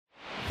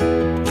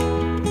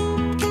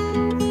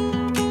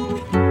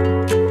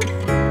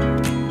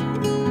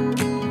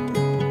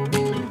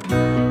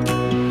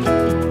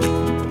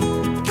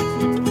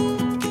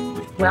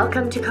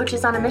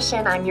Coaches on a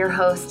Mission. I'm your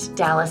host,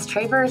 Dallas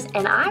Travers,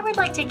 and I would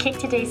like to kick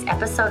today's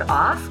episode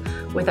off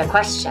with a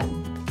question.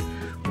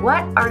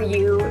 What are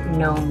you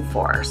known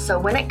for? So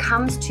when it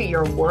comes to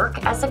your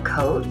work as a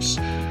coach,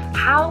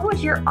 how would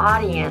your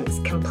audience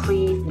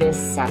complete this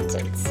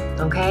sentence?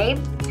 Okay?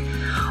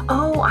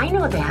 Oh, I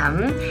know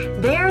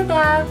them. They're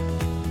the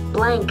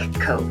blank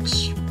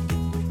coach.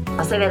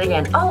 I'll say that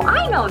again. Oh,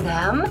 I know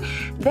them.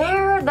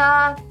 They're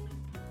the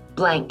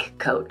blank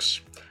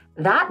coach.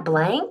 That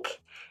blank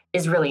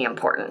is really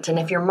important. And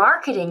if your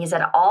marketing is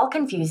at all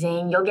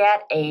confusing, you'll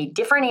get a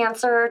different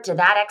answer to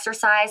that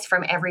exercise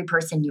from every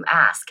person you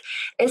ask,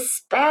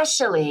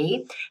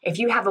 especially if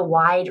you have a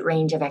wide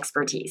range of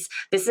expertise.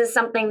 This is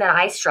something that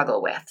I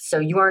struggle with, so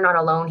you are not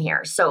alone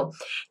here. So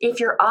if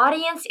your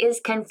audience is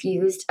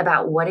confused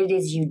about what it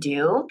is you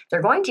do,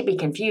 they're going to be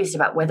confused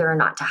about whether or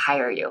not to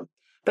hire you.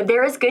 But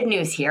there is good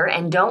news here,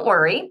 and don't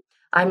worry,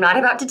 I'm not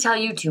about to tell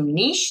you to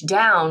niche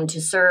down to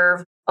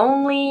serve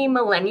only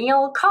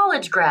millennial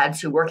college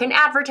grads who work in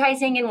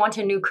advertising and want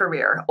a new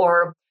career,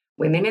 or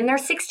women in their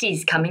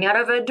 60s coming out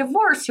of a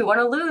divorce who want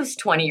to lose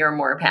 20 or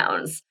more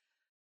pounds.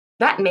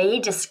 That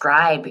may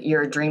describe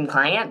your dream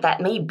client,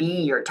 that may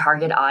be your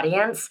target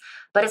audience,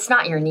 but it's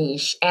not your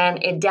niche,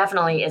 and it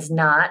definitely is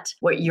not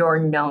what you're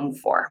known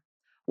for.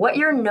 What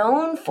you're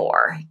known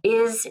for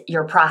is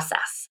your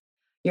process,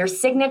 your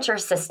signature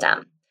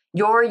system,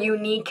 your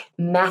unique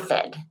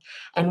method.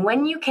 And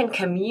when you can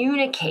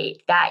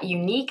communicate that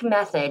unique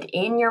method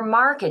in your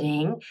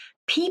marketing,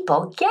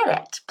 people get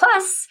it.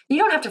 Plus, you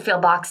don't have to feel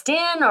boxed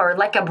in or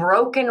like a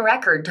broken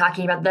record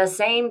talking about the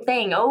same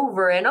thing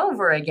over and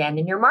over again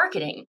in your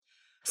marketing.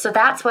 So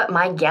that's what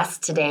my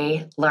guest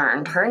today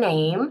learned. Her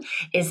name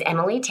is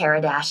Emily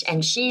Teradash,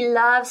 and she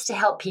loves to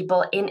help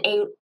people in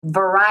a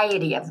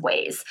variety of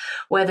ways,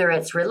 whether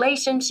it's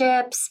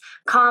relationships,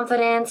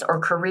 confidence,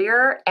 or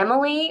career.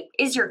 Emily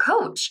is your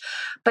coach.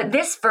 But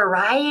this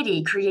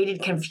variety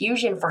created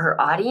confusion for her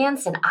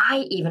audience, and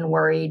I even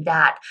worried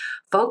that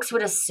folks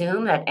would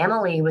assume that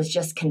Emily was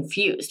just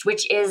confused,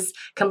 which is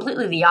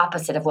completely the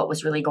opposite of what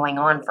was really going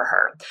on for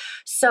her.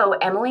 So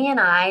Emily and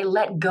I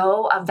let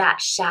go of that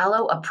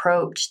shallow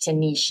approach to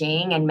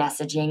niching and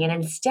messaging, and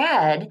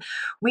instead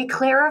we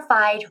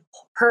clarified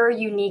her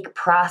unique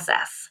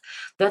process,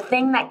 the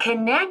thing that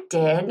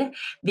connected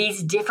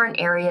these different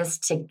areas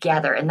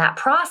together. And that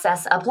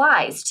process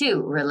applies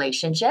to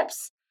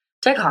relationships,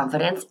 to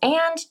confidence,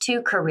 and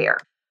to career.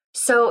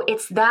 So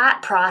it's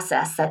that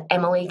process that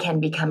Emily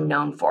can become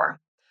known for,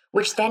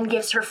 which then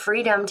gives her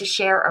freedom to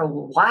share a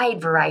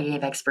wide variety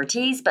of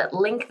expertise, but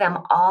link them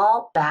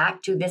all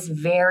back to this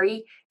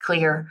very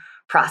clear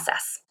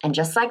process. And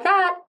just like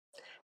that,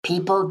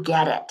 people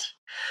get it.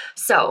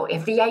 So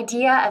if the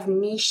idea of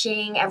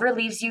niching ever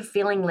leaves you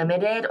feeling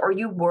limited, or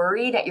you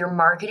worry that your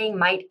marketing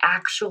might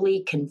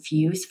actually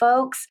confuse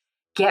folks,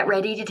 get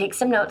ready to take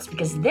some notes,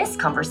 because this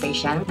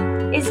conversation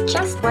is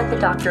just what the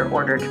doctor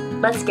ordered.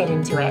 Let's get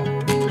into it.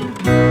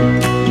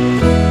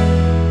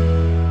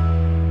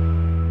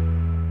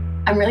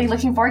 I'm really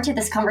looking forward to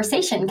this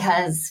conversation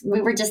because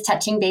we were just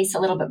touching base a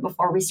little bit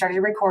before we started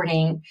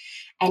recording,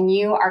 and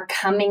you are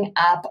coming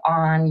up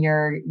on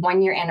your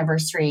 1-year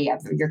anniversary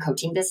of your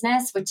coaching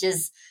business, which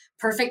is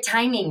perfect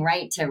timing,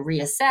 right? To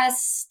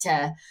reassess,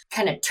 to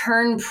kind of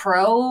turn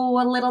pro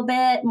a little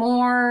bit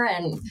more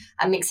and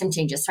make some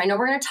changes. So I know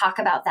we're going to talk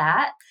about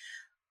that.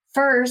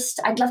 First,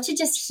 I'd love to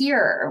just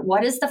hear,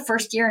 what has the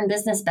first year in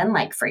business been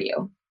like for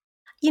you?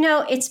 You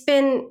know, it's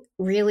been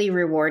really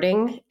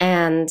rewarding,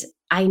 and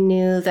I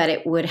knew that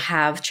it would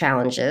have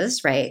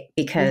challenges, right?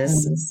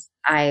 Because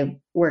I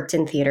worked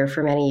in theater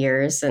for many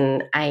years,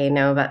 and I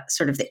know about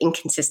sort of the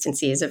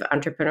inconsistencies of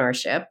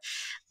entrepreneurship.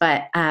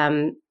 But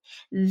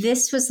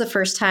this was the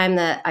first time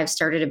that I've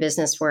started a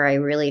business where I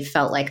really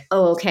felt like,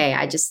 oh, okay,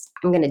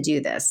 I'm going to do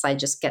this. I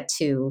get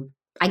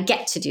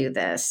to do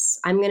this.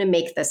 I'm going to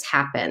make this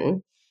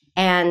happen.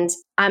 And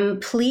I'm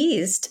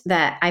pleased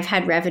that I've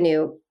had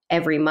revenue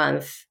every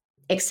month,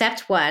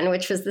 except one,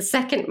 which was the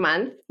second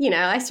month. You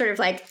know, I sort of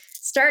like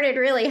started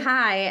really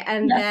high,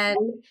 and then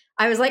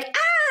I was like,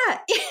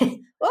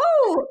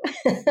 oh.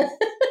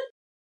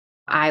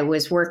 I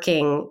was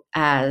working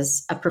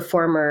as a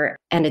performer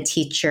and a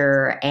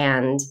teacher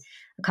and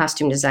a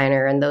costume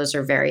designer, and those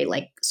are very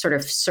like sort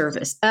of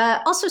service,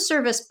 also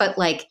service, but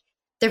like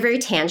they're very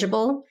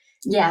tangible.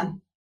 Yeah.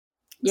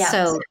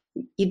 So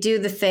you do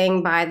the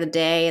thing by the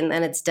day, and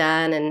then it's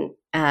done.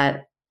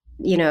 And,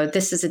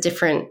 this is a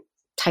different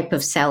type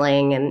of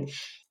selling and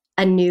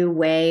a new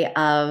way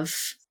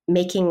of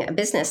making a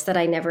business that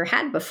I never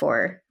had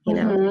before, you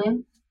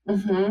know?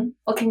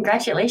 Well,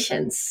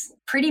 congratulations.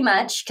 Pretty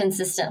much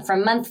consistent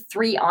from month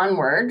 3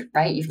 onward,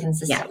 right? You've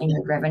consistently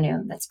made revenue.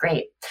 That's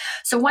great.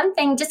 So one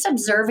thing, just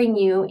observing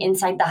you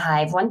inside the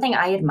hive, one thing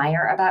I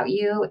admire about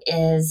you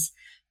is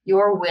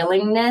your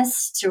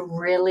willingness to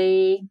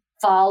really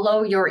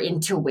follow your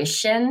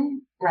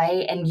intuition,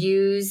 right? And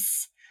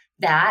use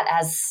that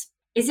as,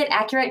 is it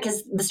accurate?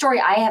 Because the story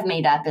I have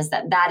made up is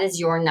that is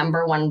your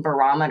number one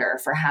barometer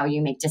for how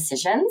you make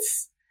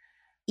decisions.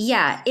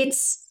 Yeah,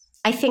 it's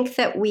I think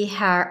that we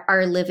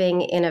are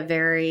living in a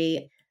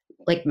very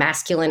like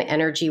masculine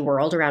energy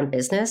world around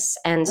business.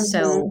 And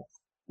so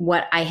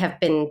what I have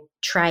been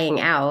trying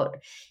out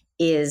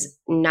is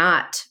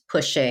not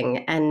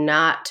pushing and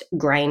not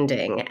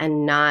grinding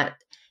and not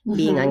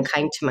being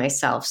unkind to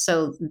myself.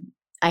 So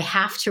I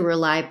have to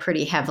rely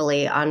pretty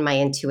heavily on my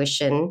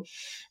intuition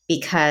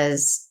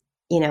because,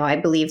 I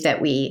believe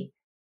that we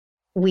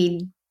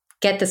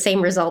get the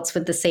same results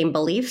with the same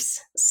beliefs.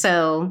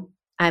 So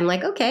I'm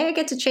like, okay, I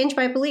get to change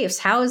my beliefs.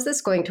 How is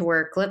this going to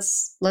work?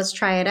 Let's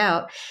try it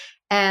out.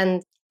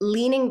 And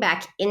leaning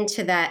back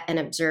into that and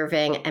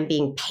observing and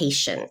being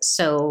patient.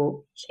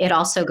 So it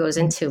also goes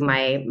into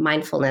my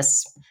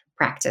mindfulness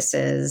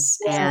practices.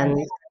 And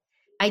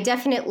I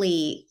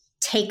definitely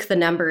take the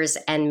numbers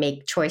and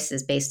make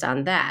choices based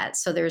on that.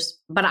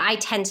 But I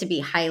tend to be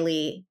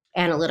highly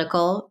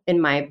analytical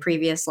in my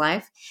previous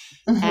life.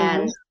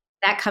 And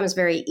that comes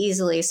very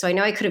easily. So I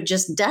know I could have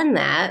just done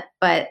that,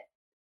 but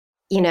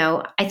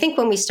I think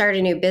when we start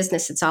a new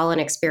business, it's all an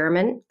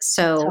experiment.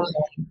 So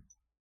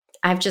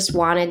I've just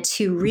wanted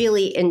to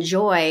really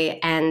enjoy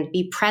and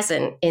be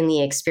present in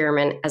the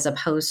experiment as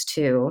opposed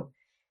to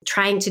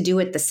trying to do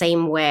it the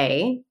same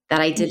way that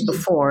I did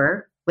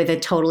before with a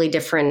totally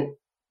different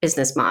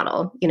business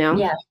model,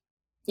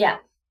 Yeah.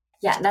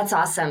 That's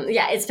awesome.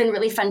 Yeah. It's been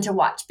really fun to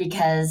watch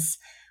because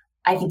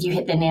I think you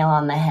hit the nail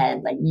on the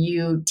head. Like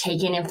you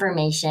take in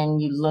information,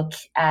 you look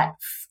at,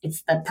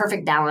 it's the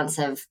perfect balance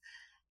of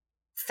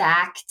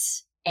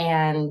fact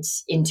and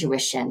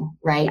intuition,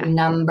 right? Yeah.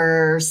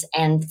 Numbers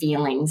and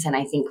feelings. And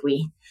I think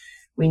we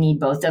need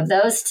both of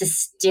those to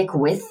stick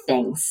with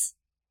things.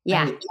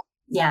 Yeah. Right?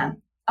 Yeah.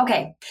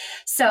 Okay.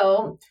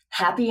 So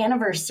happy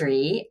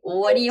anniversary.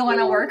 What do you want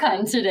to work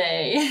on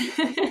today?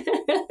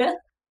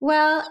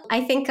 Well,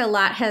 I think a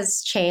lot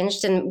has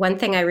changed. And one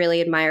thing I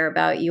really admire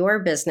about your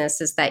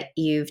business is that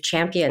you've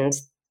championed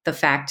the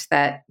fact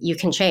that you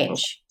can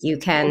change. You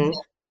can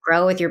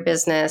grow with your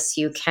business.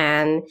 You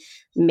can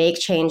make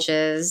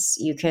changes.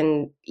 You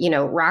can,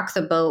 rock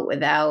the boat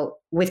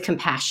with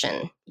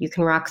compassion. You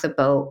can rock the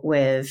boat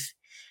with,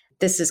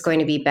 this is going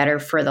to be better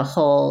for the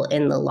whole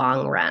in the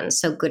long run.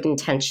 So good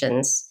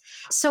intentions.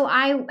 So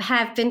I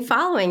have been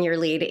following your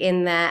lead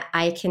in that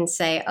I can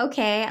say,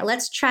 okay,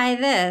 let's try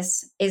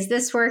this. Is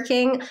this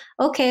working?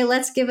 Okay,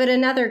 let's give it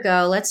another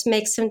go. Let's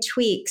make some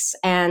tweaks.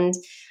 And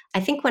I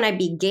think when I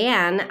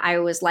began, I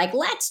was like,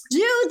 let's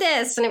do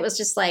this. And it was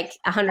just like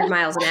 100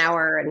 miles an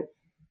hour. And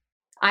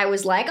I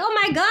was like,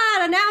 oh my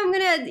God, and now I'm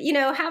going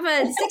to, have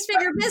a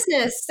 6-figure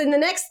business in the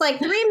next 3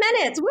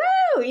 minutes.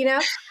 Woo,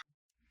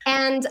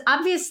 And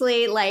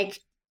obviously,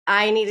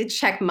 I need to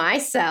check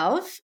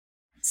myself.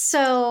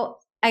 So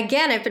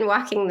again, I've been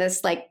walking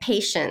this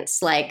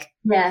patience,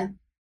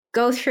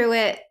 go through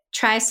it,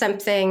 try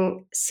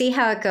something, see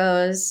how it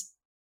goes,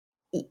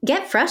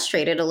 get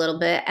frustrated a little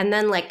bit, and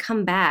then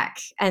come back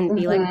and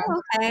be like,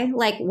 oh, okay,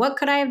 what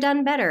could I have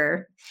done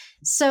better?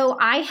 So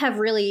I have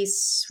really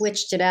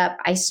switched it up.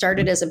 I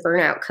started as a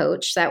burnout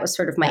coach. That was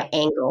sort of my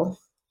angle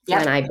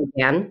when I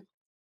began.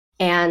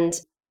 And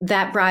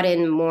that brought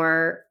in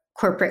more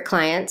corporate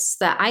clients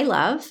that I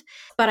love.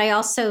 But I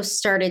also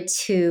started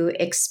to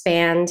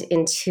expand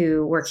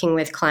into working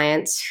with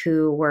clients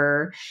who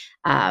were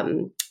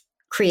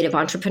creative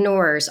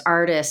entrepreneurs,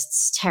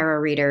 artists, tarot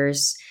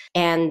readers.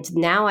 And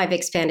now I've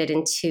expanded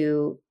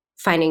into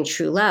finding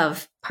true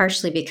love,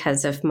 partially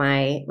because of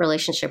my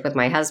relationship with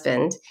my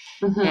husband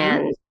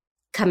and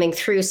coming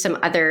through some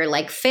other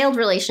failed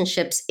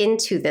relationships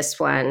into this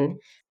one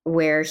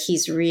where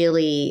he's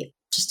really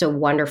just a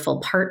wonderful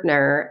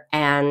partner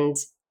and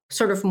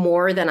sort of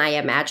more than I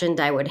imagined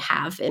I would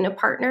have in a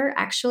partner,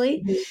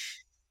 actually.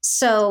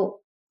 So,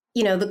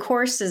 the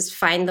course is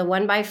Find the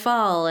One by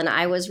Fall. And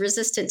I was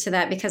resistant to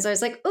that because I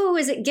was like, oh,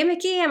 is it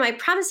gimmicky? Am I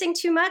promising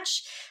too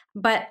much?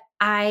 But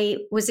I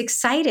was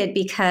excited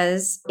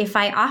because if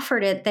I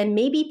offered it, then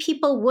maybe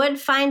people would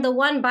find the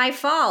one by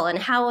fall. And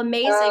how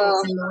amazing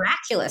and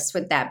miraculous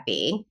would that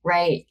be?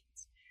 Right.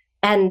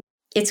 And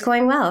it's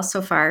going well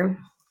so far.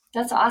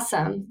 That's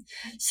awesome.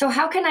 So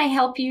how can I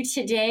help you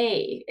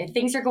today? If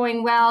things are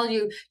going well,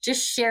 you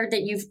just shared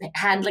that you've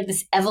had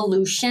this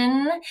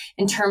evolution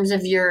in terms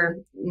of your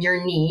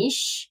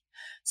niche.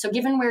 So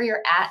given where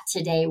you're at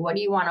today, what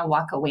do you want to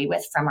walk away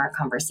with from our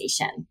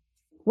conversation?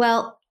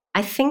 Well,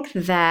 I think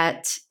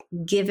that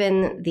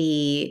given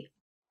the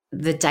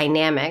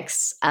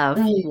dynamics of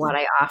what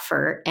I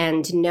offer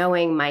and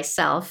knowing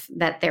myself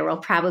that there will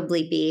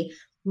probably be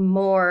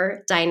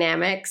more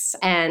dynamics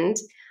and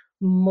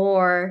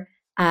more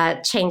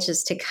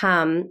changes to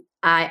come,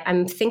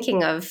 I'm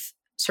thinking of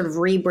sort of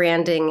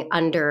rebranding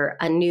under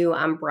a new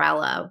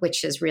umbrella,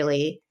 which is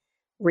really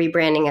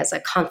rebranding as a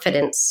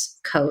confidence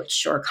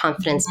coach or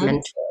confidence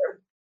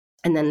mentor.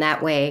 And then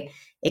that way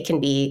it can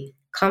be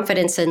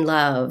confidence in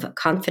love,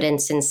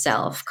 confidence in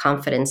self,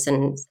 confidence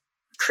in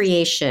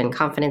creation,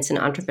 confidence in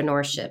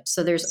entrepreneurship.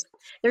 So there's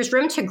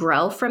room to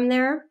grow from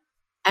there,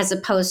 as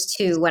opposed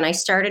to when I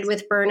started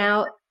with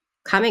burnout,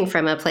 coming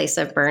from a place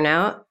of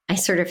burnout, I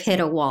sort of hit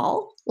a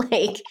wall.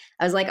 Like,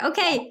 I was like,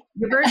 okay,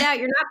 you're burned out.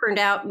 You're not burned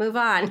out. Move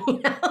on. You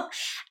know?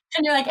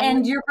 And you're like,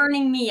 and you're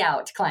burning me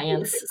out,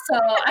 clients. So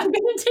I'm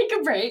going to take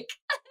a break.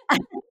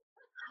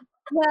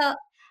 Well,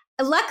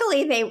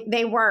 luckily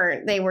they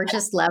weren't. They were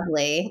just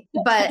lovely.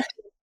 But,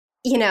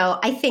 you know,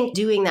 I think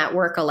doing that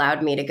work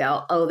allowed me to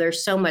go, oh,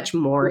 there's so much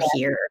more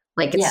here.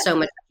 Like it's so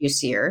much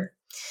juicier.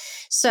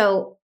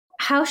 So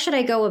how should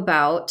I go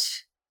about,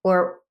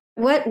 or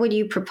what would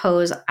you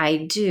propose I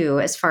do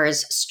as far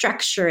as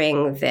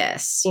structuring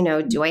this? You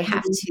know, do I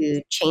have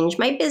to change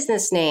my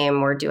business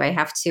name, or do I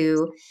have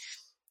to,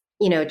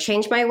 you know,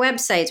 change my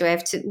website?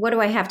 What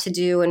do I have to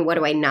do, and what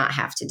do I not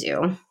have to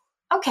do?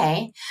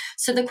 Okay.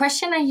 So the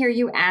question I hear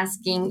you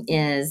asking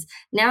is,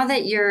 now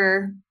that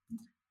your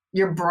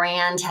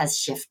brand has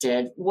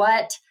shifted,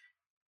 what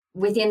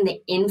within the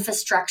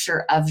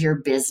infrastructure of your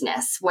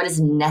business, what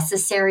is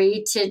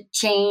necessary to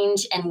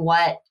change and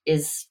what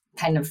is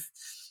kind of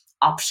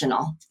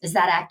optional? Is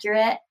that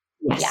accurate?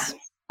 Yes.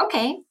 Yeah.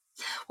 Okay.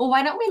 Well,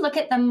 why don't we look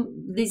at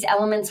these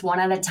elements one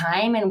at a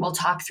time, and we'll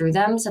talk through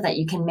them so that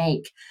you can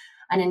make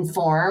an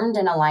informed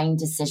and aligned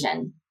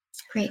decision.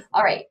 Great.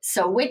 All right.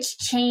 So which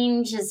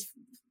change is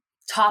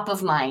top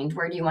of mind?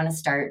 Where do you want to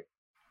start?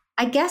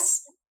 I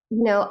guess,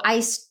 you know,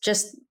 I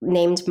just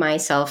named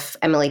myself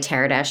Emily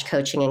Taradash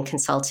Coaching and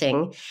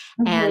Consulting.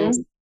 And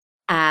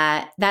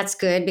that's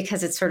good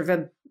because it's sort of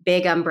a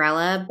big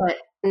umbrella. But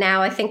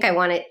now I think I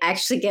want to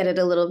actually get it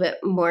a little bit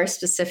more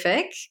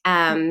specific.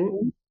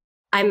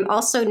 I'm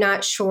also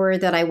not sure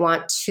that I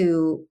want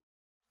to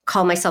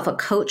call myself a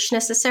coach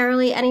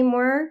necessarily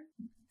anymore.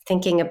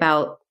 Thinking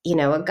about, you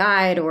know, a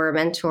guide or a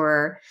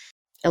mentor.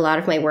 A lot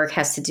of my work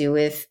has to do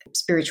with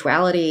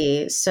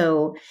spirituality.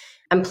 So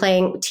I'm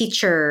playing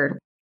teacher.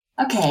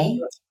 Okay.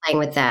 Playing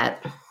with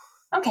that.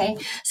 Okay.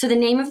 So the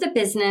name of the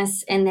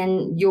business and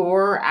then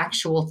your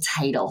actual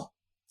title.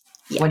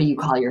 Yeah. What do you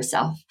call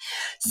yourself?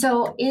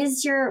 So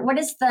what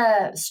is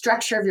the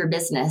structure of your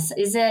business?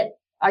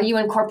 Are you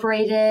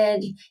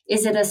incorporated?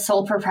 Is it a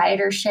sole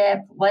proprietorship?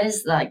 What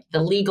is the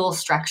legal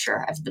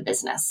structure of the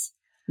business?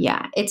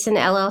 Yeah, it's an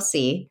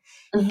LLC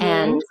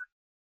and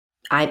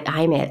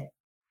I'm it.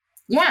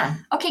 Yeah.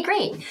 Okay,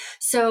 great.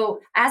 So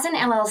as an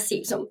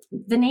LLC, so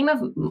the name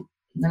of,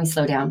 let me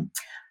slow down.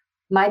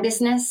 My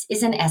business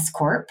is an S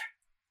Corp.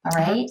 All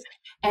right.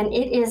 And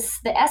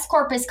the S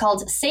Corp is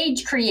called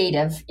Sage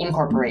Creative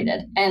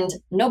Incorporated, and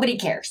nobody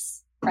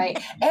cares,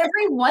 right?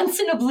 Every once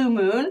in a blue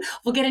moon,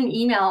 we'll get an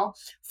email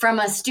from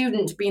a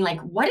student being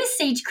like, what is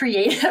Sage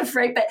Creative,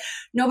 right? But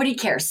nobody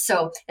cares.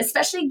 So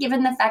especially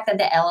given the fact that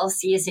the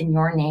LLC is in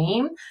your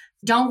name,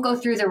 don't go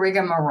through the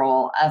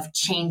rigmarole of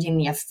changing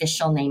the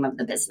official name of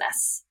the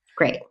business.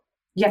 Great.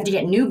 You have to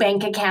get new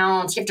bank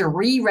accounts. You have to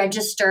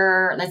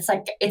re-register.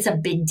 It's a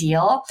big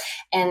deal,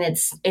 and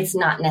it's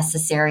not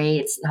necessary.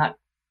 It's not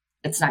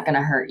going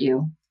to hurt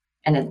you,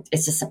 and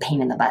it's just a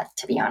pain in the butt,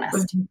 to be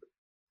honest.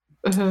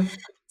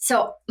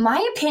 So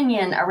my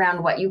opinion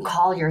around what you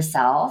call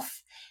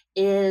yourself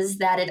is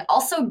that it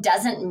also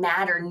doesn't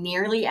matter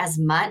nearly as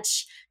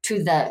much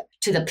to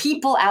the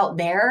people out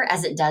there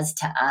as it does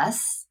to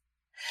us.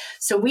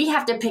 So we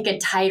have to pick a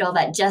title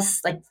that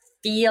just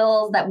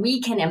feel that we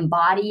can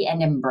embody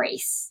and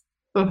embrace.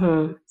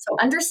 So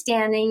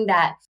understanding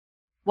that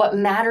what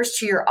matters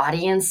to your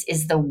audience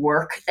is the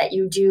work that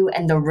you do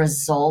and the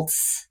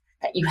results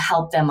that you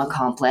help them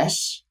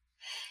accomplish.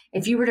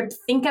 If you were to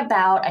think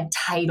about a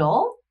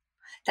title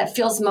that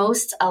feels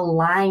most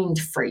aligned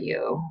for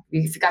you,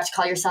 if you got to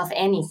call yourself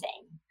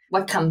anything,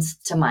 what comes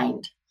to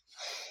mind?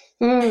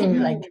 You're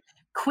like,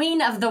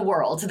 Queen of the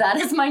World. That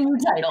is my new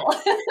title.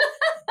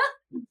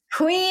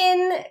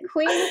 Queen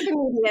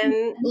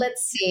comedian.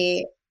 Let's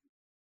see.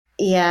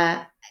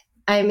 Yeah.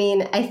 I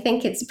mean, I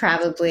think it's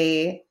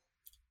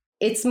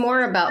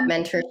more about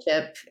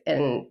mentorship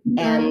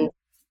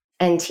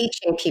and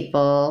teaching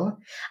people.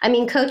 I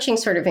mean, coaching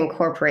sort of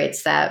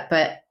incorporates that,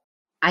 but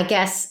I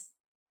guess,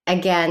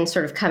 again,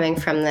 sort of coming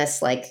from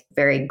this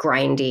very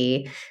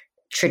grindy,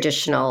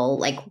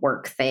 traditional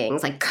work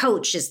things,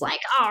 coach is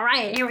all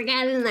right, here we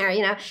get in there,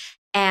 you know?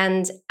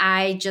 And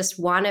I just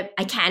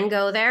I can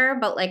go there,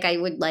 but I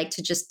would like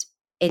to just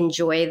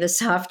enjoy the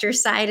softer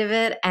side of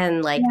it and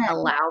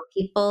allow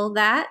people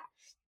that.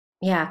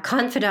 Yeah.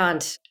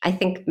 Confidant, I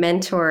think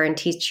mentor and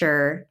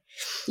teacher.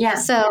 Yeah.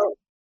 So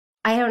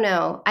I don't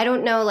know. I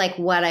don't know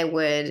what I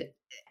would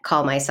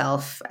call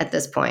myself at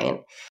this point.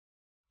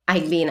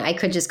 I mean, I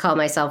could just call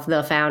myself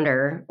the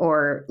founder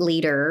or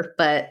leader,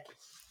 but.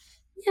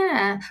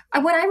 Yeah.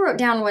 What I wrote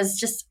down was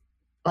just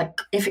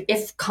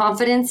if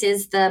confidence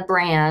is the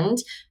brand,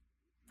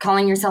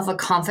 calling yourself a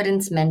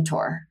confidence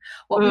mentor.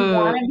 What we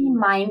want to be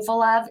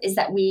mindful of is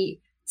that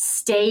we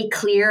stay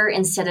clear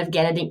instead of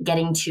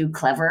getting too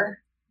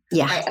clever.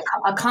 Yeah. Right?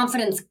 A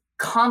confidence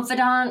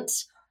confidant.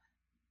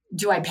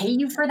 Do I pay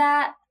you for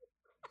that?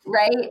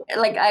 Right?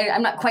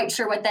 I'm not quite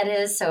sure what that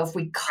is. So if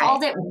we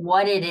called it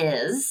what it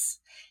is,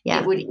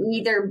 it would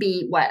either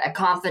be a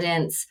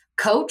confidence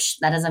coach,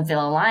 that doesn't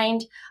feel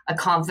aligned, a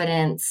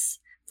confidence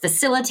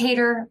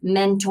facilitator,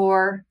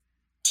 mentor,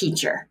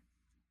 teacher.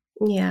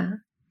 Yeah.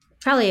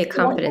 Probably a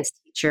confidence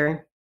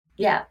teacher.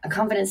 Yeah, a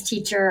confidence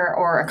teacher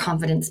or a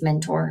confidence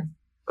mentor.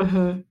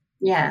 Mm-hmm.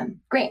 Yeah,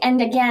 great.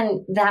 And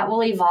again, that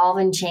will evolve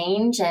and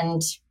change,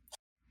 and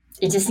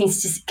it just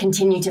needs to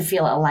continue to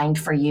feel aligned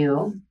for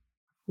you.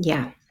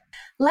 Yeah.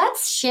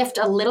 Let's shift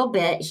a little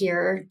bit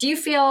here. Do you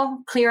feel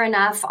clear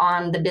enough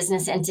on the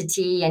business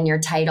entity and your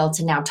title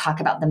to now talk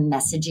about the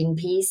messaging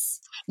piece?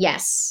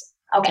 Yes.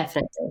 Okay.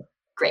 Definitely.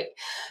 Great.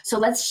 So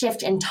let's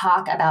shift and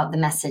talk about the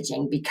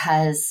messaging,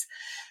 because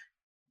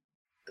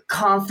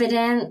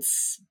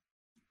confidence,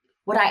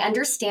 what I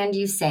understand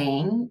you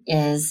saying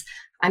is,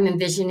 I'm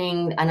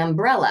envisioning an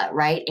umbrella,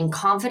 right? And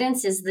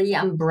confidence is the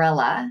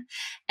umbrella.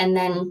 And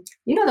then,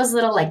 those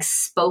little like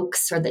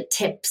spokes or the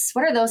tips,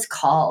 what are those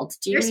called?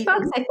 They're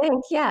spokes, I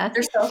think. Yeah.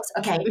 They're spokes.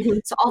 Okay. Mm-hmm.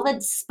 So all the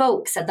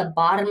spokes at the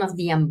bottom of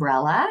the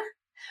umbrella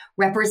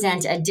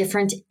represent a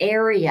different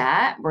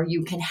area where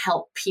you can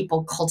help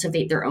people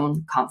cultivate their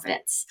own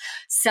confidence.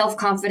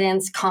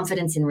 Self-confidence,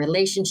 confidence in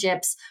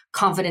relationships,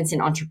 confidence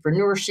in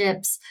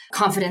entrepreneurships,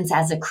 confidence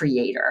as a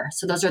creator.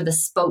 So those are the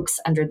spokes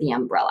under the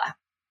umbrella.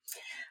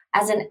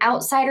 As an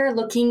outsider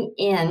looking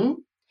in,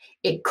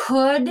 it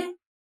could,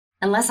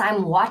 unless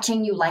I'm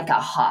watching you like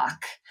a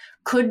hawk,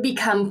 could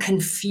become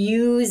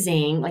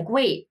confusing. Like,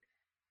 wait,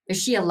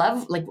 is she a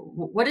love? Like,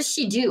 what does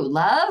she do?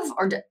 Love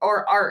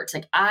or art?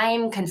 Like,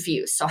 I'm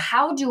confused. So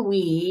how do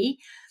we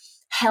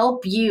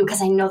help you?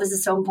 Because I know this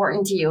is so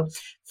important to you.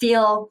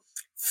 Feel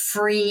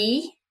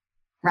free,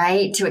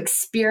 right, to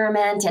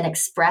experiment and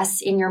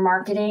express in your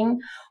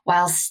marketing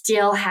while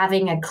still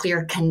having a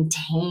clear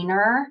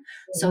container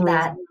so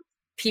that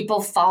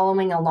people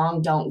following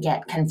along don't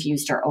get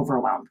confused or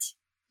overwhelmed.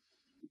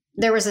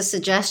 There was a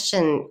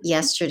suggestion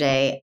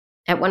yesterday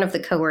at one of the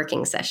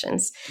co-working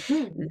sessions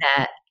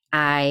that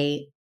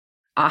I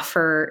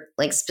offer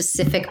like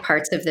specific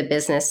parts of the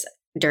business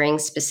during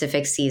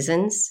specific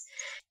seasons.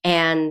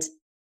 And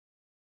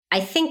I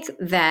think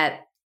that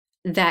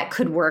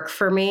could work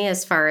for me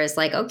as far as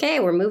like, okay,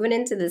 we're moving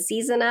into the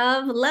season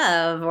of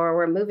love, or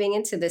we're moving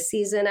into the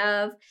season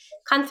of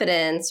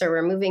confidence, or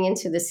we're moving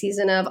into the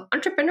season of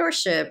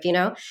entrepreneurship,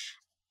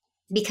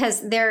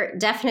 because there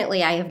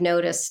definitely, I have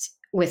noticed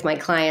with my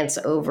clients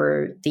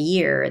over the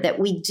year that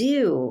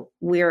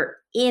we're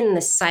in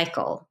the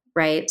cycle,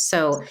 right?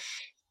 So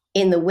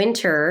in the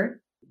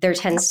winter, there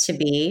tends to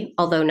be,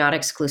 although not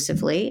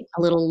exclusively,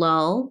 a little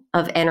lull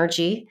of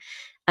energy,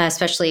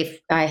 especially if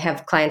I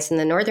have clients in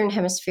the Northern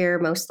Hemisphere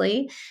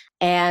mostly,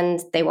 and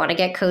they want to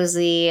get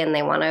cozy and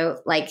they want to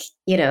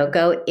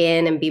go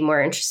in and be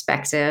more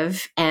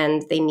introspective,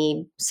 and they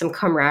need some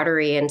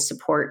camaraderie and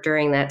support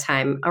during that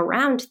time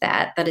around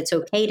that it's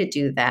okay to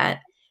do that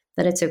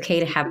it's okay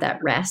to have that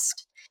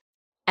rest.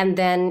 And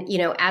then,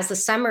 as the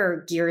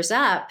summer gears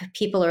up,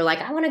 people are like,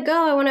 I want to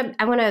go.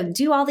 I want to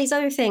do all these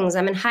other things.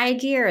 I'm in high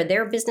gear.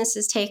 Their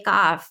businesses take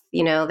off.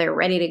 They're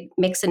ready to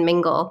mix and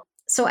mingle.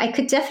 So I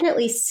could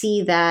definitely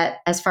see that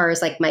as far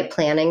as like my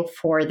planning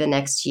for the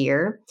next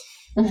year,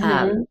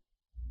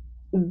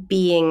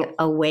 being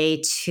a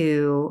way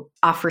to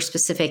offer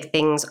specific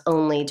things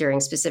only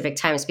during specific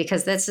times,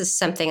 because this is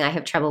something I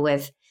have trouble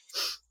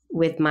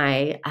with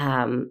my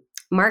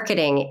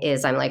marketing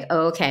is I'm like,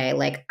 oh, okay,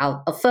 like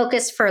I'll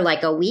focus for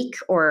like a week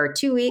or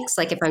 2 weeks.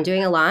 Like if I'm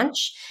doing a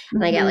launch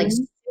and I get like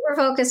super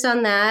focused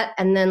on that,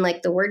 and then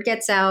like the word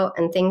gets out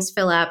and things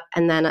fill up,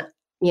 and then,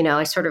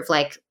 I sort of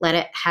like let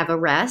it have a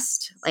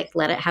rest, like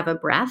let it have a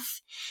breath.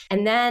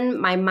 And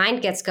then my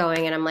mind gets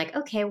going and I'm like,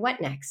 okay,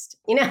 what next?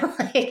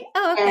 Like,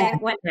 oh, okay,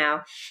 what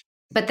now?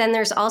 But then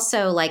there's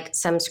also like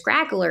some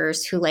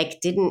scragglers who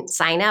like didn't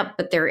sign up,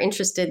 but they're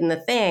interested in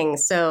the thing.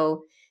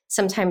 So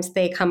sometimes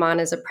they come on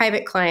as a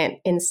private client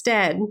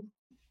instead.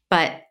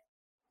 But,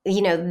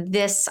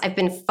 I've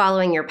been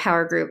following your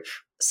power group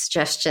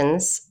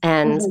suggestions,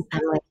 and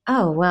I'm like,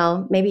 oh,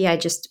 well, maybe I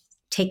just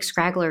take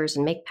scragglers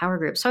and make power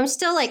groups. So I'm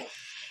still like,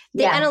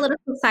 the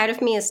analytical side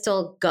of me is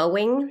still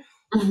going.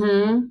 Let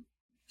me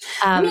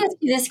ask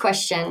you this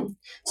question.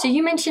 So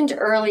you mentioned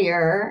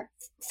earlier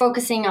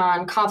focusing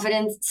on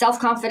confidence,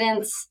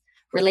 self-confidence,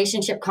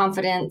 relationship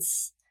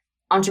confidence,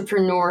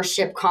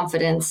 entrepreneurship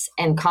confidence,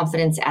 and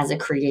confidence as a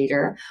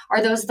creator.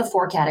 Are those the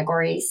 4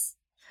 categories?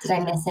 Did I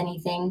miss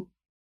anything?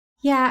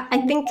 Yeah,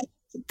 I think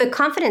the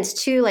confidence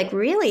too, like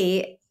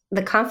really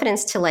the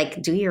confidence to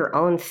like do your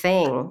own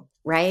thing,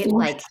 right? Mm-hmm.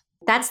 Like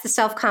that's the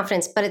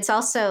self-confidence, but it's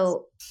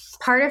also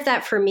part of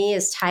that for me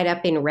is tied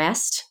up in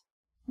rest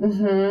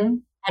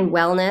and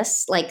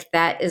wellness. Like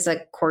that is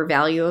a core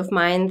value of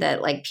mine,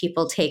 that like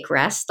people take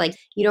rest. Like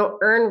you don't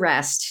earn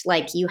rest.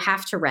 Like you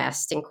have to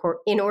rest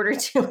in order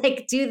to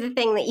like do the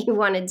thing that you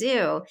want to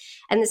do.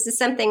 And this is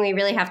something we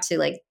really have to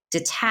like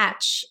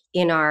detach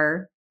in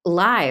our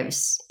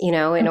lives, in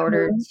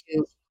order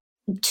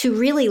to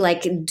really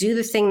like do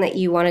the thing that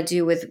you want to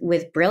do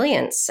with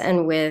brilliance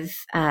and with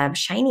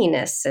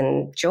shininess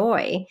and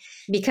joy.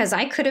 Because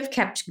I could have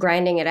kept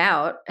grinding it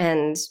out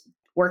and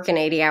working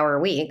 80-hour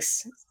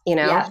weeks,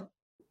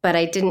 but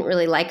I didn't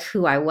really like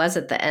who I was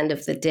at the end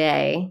of the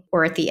day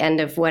or at the end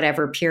of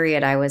whatever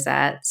period I was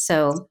at.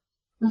 So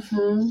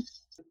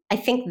I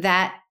think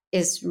that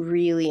is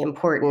really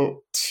important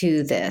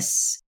to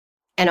this.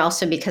 And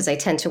also because I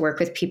tend to work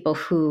with people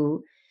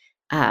who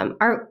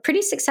are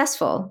pretty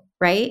successful,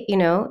 right?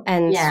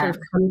 And Yeah. sort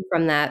of come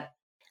from that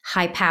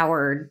high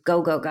powered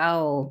go, go,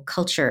 go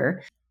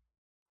culture.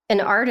 And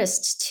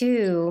artists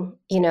too,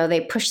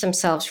 they push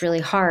themselves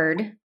really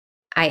hard.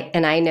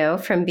 I know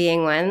from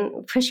being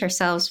one, push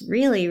ourselves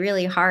really,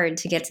 really hard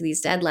to get to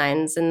these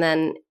deadlines. And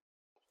then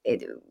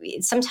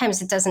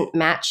sometimes it doesn't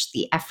match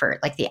the effort,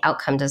 like the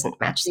outcome doesn't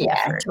match the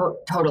effort.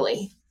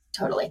 Totally.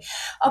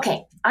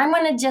 Okay, I'm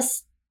going to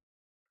just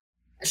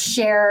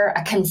share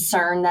a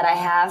concern that I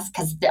have,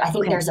 because I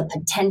think there's a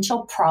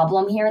potential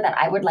problem here that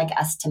I would like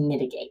us to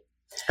mitigate.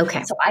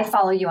 Okay. So I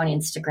follow you on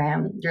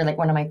Instagram. You're like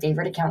one of my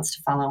favorite accounts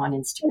to follow on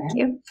Instagram. Thank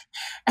you.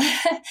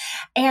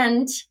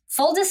 And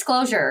full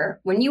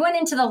disclosure, when you went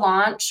into the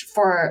launch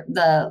for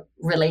the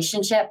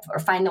relationship or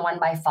Find the One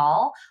by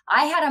Fall,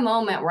 I had a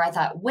moment where I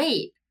thought,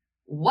 wait,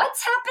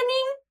 what's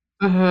happening?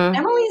 Mm-hmm.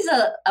 Emily's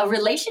a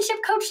relationship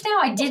coach now.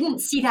 I didn't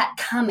see that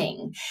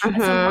coming. Mm-hmm.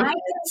 And so my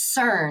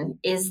concern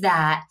is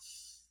that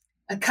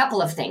a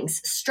couple of things.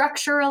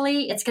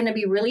 Structurally, it's going to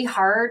be really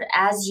hard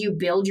as you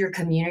build your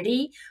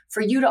community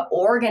for you to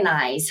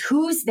organize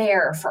who's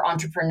there for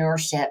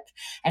entrepreneurship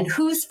and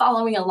who's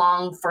following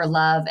along for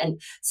love. And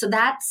so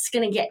that's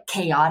going to get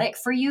chaotic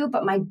for you.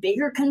 But my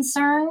bigger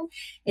concern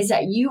is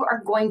that you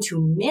are going to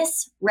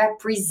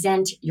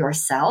misrepresent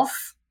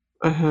yourself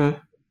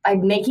by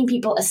making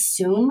people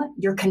assume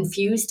you're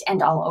confused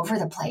and all over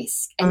the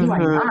place. And you are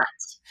not.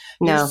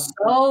 No. You're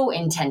so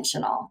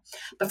intentional.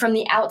 But from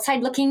the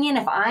outside looking in,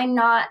 if I'm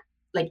not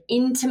like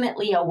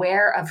intimately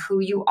aware of who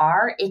you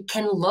are, it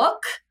can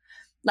look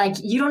like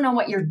you don't know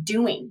what you're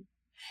doing.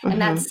 And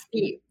that's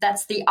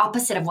the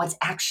opposite of what's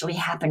actually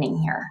happening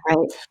here.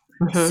 Right.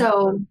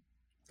 So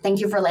thank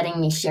you for letting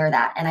me share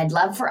that. And I'd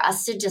love for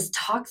us to just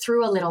talk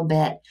through a little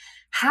bit.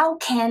 How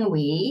can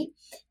we,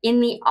 in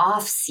the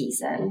off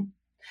season,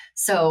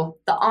 so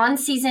the on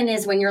season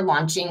is when you're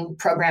launching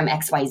program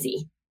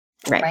XYZ.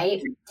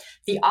 Right?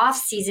 The off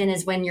season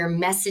is when your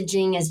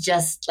messaging is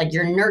just like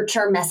your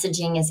nurture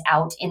messaging is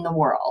out in the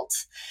world.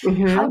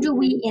 How do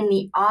we, in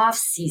the off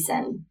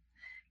season,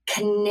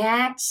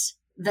 connect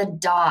the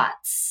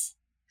dots,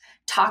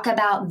 talk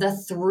about the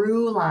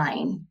through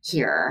line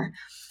here,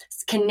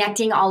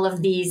 connecting all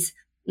of these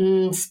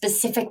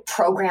specific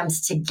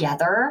programs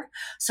together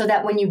so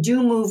that when you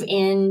do move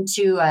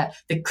into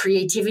the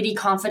creativity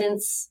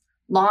confidence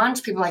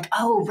launch, people are like,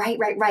 oh, right.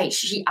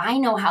 I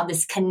know how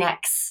this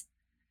connects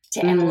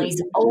to Emily's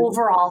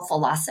overall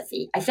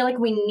philosophy. I feel like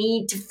we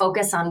need to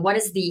focus on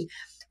what's the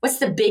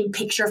big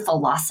picture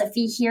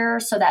philosophy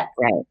here so that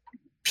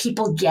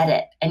people get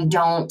it and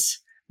don't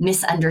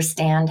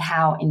misunderstand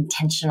how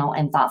intentional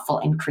and thoughtful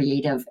and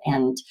creative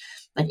and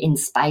like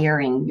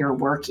inspiring your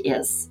work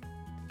is.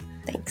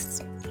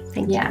 Thanks.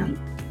 Thank you.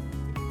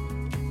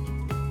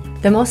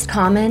 The most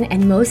common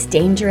and most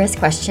dangerous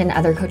question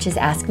other coaches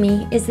ask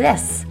me is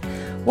this: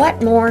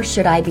 what more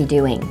should I be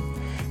doing?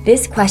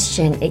 This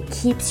question, it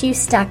keeps you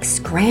stuck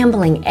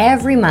scrambling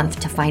every month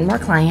to find more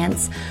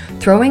clients,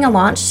 throwing a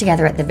launch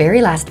together at the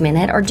very last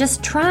minute, or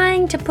just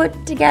trying to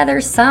put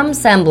together some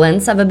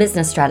semblance of a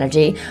business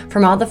strategy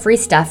from all the free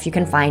stuff you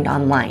can find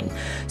online.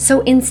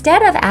 So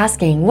instead of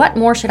asking, what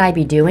more should I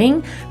be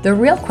doing? The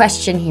real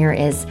question here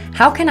is,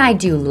 how can I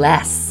do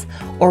less?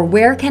 Or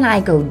where can I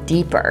go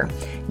deeper?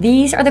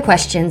 These are the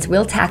questions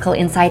we'll tackle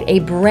inside a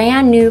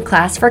brand new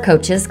class for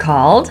coaches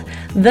called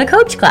The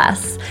Coach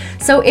Class.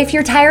 So if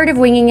you're tired of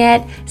winging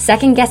it,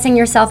 second guessing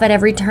yourself at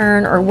every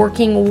turn, or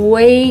working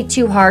way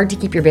too hard to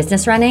keep your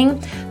business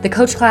running, The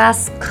Coach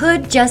Class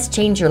could just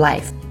change your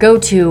life. Go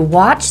to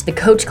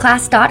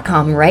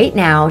watchthecoachclass.com right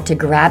now to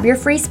grab your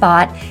free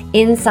spot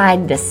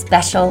inside this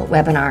special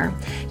webinar.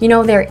 You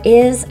know, there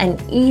is an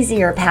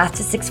easier path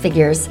to six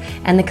figures,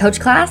 and The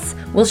Coach Class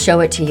will show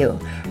it to you.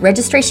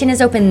 Registration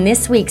is open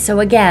this week,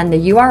 so again,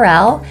 the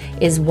URL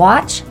is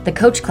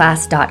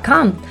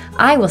watchthecoachclass.com.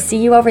 I will see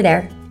you over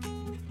there.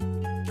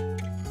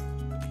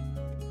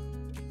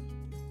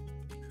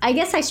 I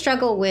guess I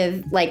struggle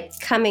with like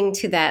coming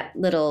to that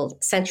little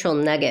central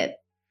nugget,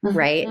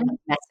 right?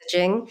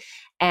 Messaging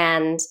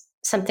and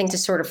something to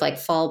sort of like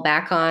fall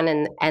back on,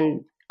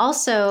 and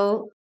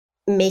also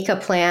make a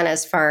plan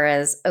as far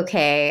as,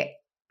 okay,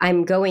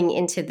 I'm going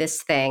into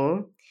this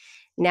thing.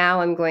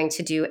 Now I'm going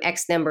to do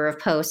X number of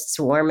posts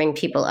warming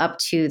people up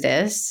to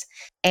this.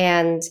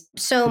 And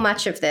so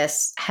much of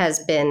this has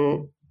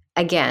been,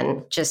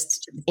 again,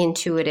 just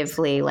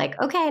intuitively like,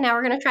 okay, now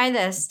we're going to try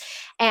this.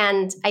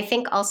 And I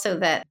think also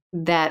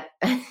that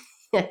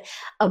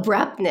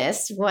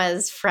abruptness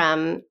was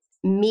from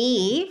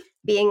me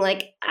being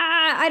like,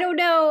 I don't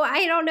know.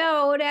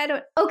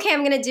 Okay,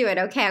 I'm going to do it.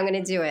 Okay, I'm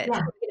going to do it.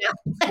 Yeah. You know?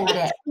 Got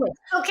it.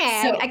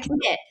 Okay, So, I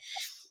commit.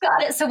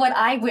 Got it. So what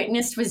I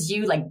witnessed was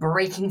you like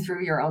breaking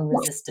through your own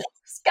resistance.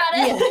 Got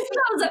it.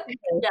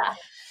 Yeah.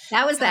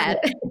 That was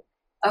that.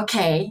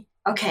 Okay.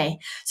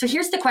 So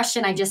here's the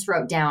question I just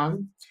wrote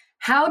down.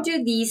 How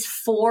do these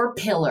 4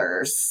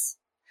 pillars,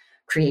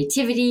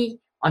 creativity,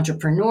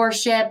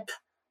 entrepreneurship,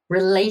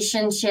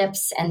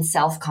 relationships and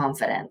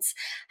self-confidence.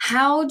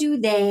 How do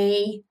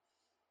they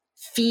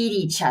feed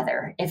each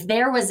other? If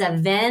there was a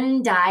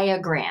Venn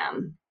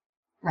diagram,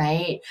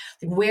 right?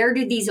 Where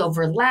do these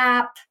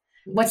overlap?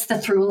 What's the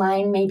through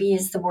line, maybe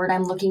is the word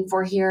I'm looking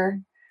for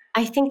here.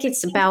 I think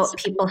it's about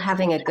people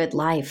having a good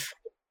life.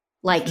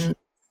 Like,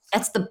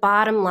 that's the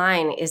bottom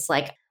line, is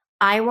like,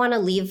 I want to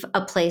leave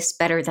a place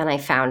better than I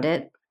found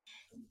it.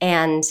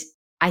 And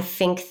I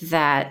think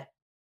that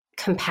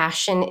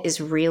compassion is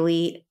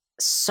really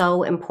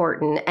so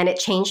important. And it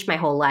changed my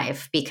whole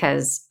life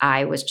because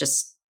I was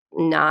just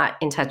not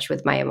in touch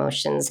with my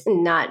emotions,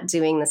 not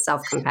doing the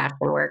self-compassion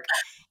work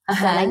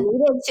that I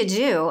needed to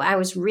do. I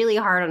was really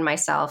hard on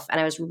myself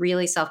and I was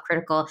really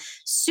self-critical,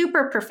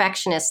 super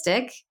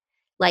perfectionistic,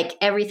 like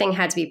everything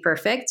had to be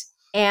perfect.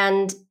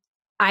 And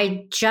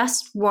I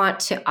just want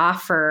to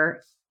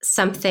offer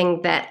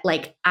something that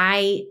like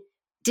I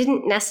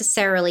didn't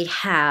necessarily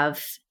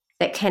have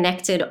that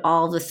connected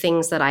all the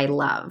things that I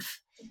love.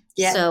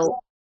 Yeah. So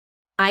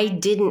I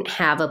didn't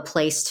have a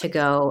place to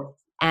go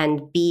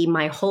and be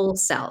my whole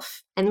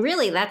self. And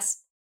really that's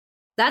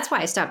why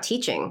I stopped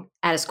teaching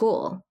at a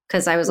school,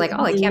 because I was like,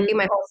 oh, I can't be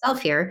my whole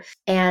self here.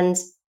 And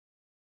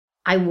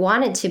I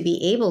wanted to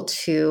be able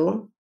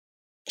to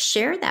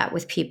share that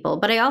with people.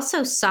 But I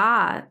also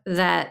saw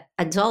that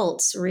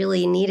adults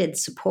really needed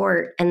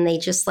support and they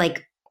just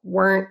like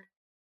weren't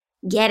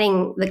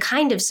getting the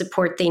kind of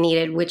support they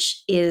needed,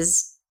 which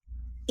is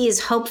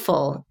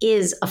hopeful,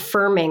 is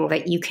affirming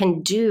that you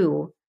can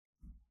do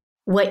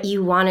what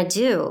you want to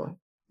do.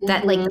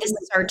 That like, this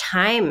is our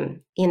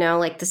time, you know,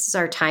 like this is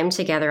our time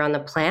together on the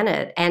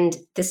planet and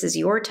this is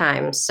your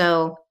time.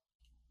 So,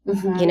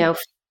 you know,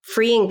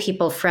 freeing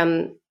people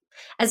from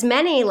as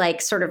many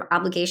like sort of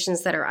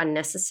obligations that are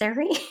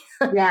unnecessary.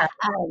 Yeah.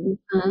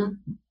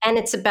 And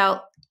it's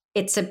about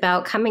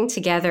coming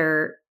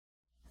together.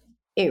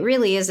 It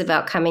really is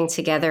about coming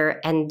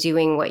together and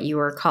doing what you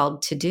were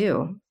called to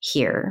do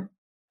here.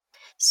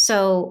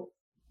 So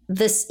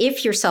this,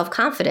 if you're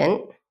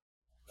self-confident,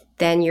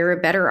 then you're a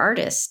better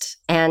artist.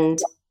 And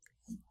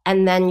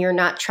then you're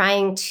not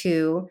trying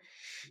to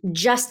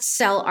just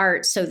sell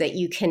art so that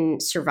you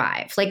can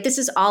survive. Like this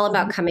is all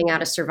about coming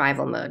out of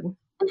survival mode.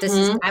 This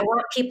is, I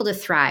want people to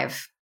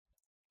thrive.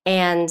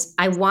 And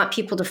I want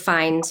people to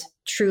find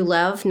true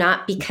love,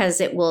 not because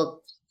it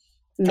will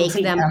make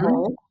them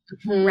whole,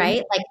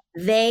 right? Like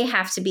they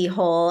have to be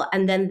whole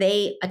and then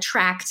they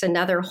attract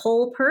another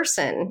whole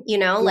person, you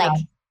know, like,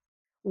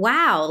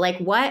 wow, like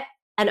what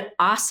an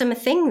awesome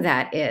thing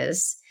that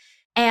is.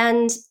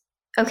 And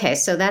okay,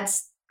 so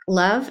that's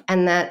love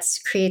and that's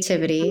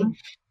creativity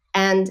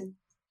and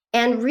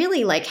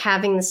really like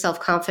having the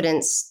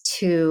self-confidence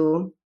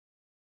to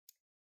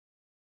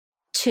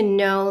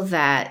know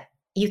that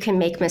you can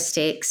make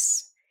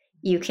mistakes.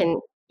 You can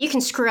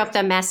screw up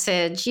the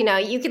message, you know,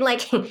 you can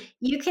like,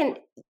 you can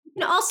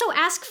also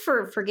ask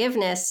for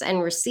forgiveness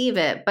and receive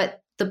it.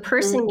 But the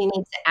person you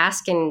need to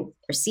ask and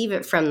receive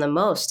it from the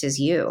most is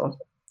you.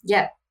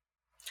 Yeah.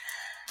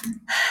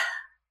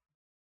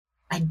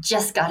 I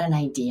just got an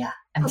idea.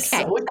 I'm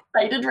so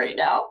excited right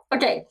now.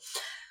 Okay.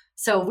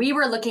 So we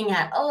were looking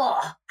at,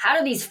 how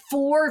do these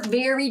 4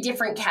 very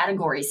different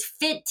categories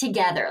fit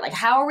together? Like,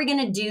 how are we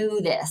going to do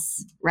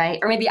this? Right.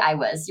 Or maybe I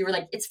was. You were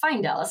like, it's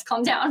fine, Dallas,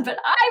 calm down. But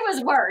I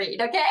was worried.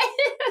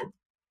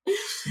 Okay.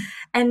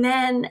 And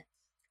then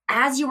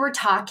as you were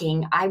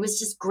talking, I was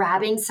just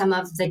grabbing some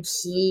of the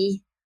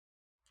key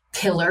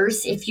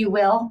pillars, if you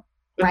will,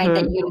 right,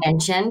 that you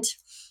mentioned.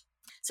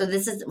 So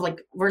this is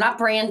like, we're not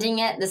branding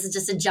it. This is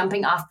just a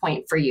jumping off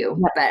point for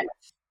you. But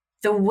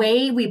the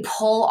way we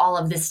pull all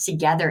of this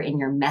together in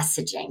your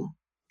messaging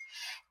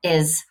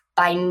is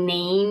by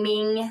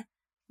naming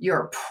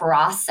your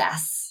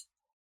process.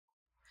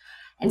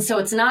 And so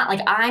it's not like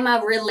I'm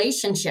a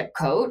relationship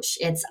coach.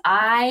 It's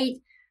I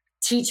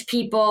teach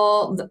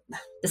people,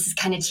 this is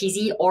kind of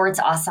cheesy or it's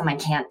awesome, I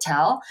can't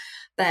tell,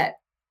 but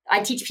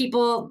I teach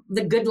people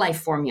the Good Life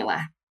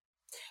formula.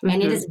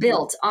 And it is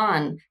built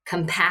on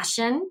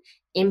compassion,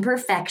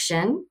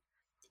 imperfection,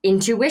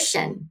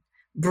 intuition,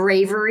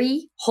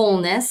 bravery,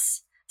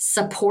 wholeness,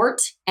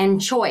 support,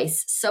 and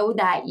choice so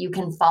that you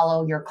can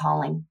follow your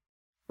calling.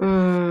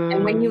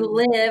 And when you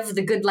live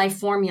the Good Life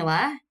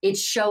formula, it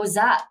shows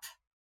up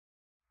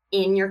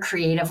in your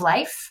creative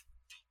life,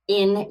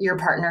 in your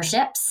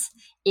partnerships,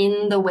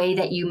 in the way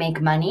that you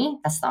make money.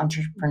 That's the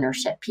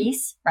entrepreneurship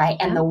piece, right?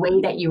 And the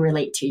way that you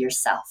relate to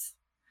yourself.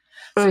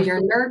 So your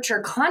nurture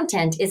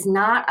content is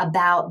not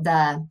about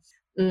the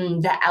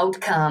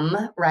outcome,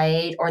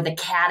 right? Or the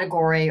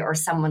category or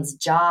someone's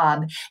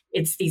job.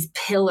 It's these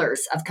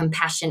pillars of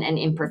compassion and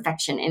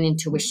imperfection and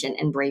intuition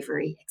and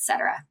bravery,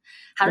 etc.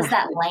 How does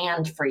that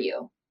land for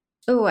you?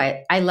 Oh,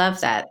 I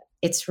love that.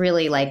 It's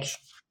really like,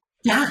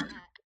 yeah.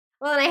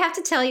 Well, and I have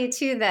to tell you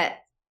too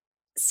that,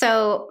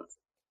 so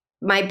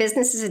my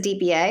business is a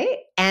DBA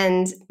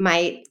and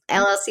my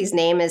LLC's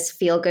name is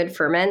Feel Good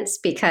Ferments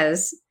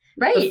because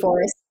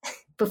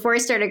before I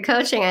started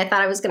coaching, I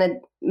thought I was going to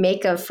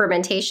make a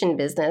fermentation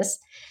business.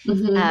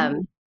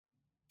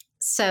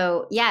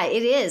 So yeah,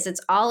 it is.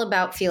 It's all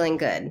about feeling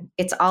good.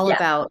 It's all Yeah.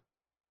 about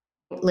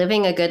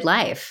living a good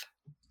life.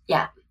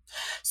 Yeah.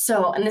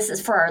 So, and this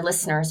is for our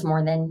listeners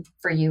more than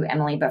for you,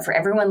 Emily, but for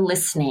everyone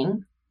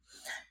listening,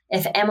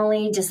 if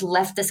Emily just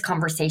left this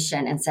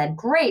conversation and said,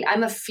 great,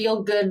 I'm a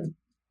feel good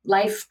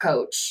life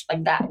coach,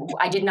 like that,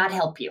 I did not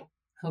help you.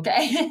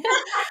 Okay.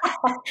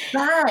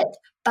 But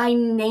by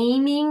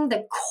naming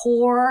the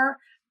core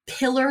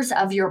pillars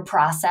of your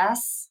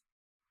process,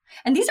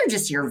 and these are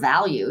just your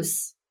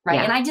values,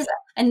 right? Yeah.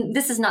 And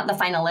this is not the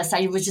final list.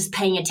 I was just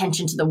paying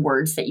attention to the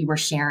words that you were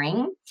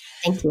sharing.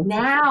 Thank you.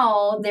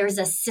 Now there's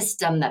a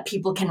system that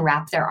people can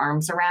wrap their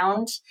arms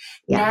around.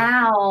 Yeah.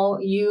 Now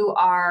you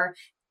are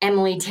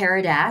Emily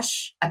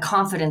Teradash, a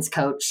confidence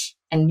coach,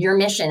 and your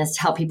mission is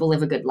to help people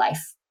live a good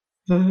life.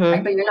 Mm-hmm.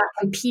 Right? But you're not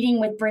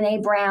competing with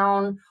Brene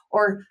Brown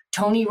or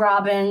Tony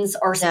Robbins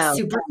or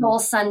Super Soul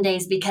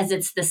Sundays, because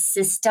it's the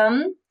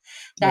system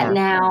that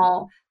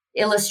now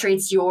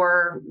illustrates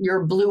your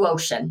blue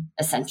ocean,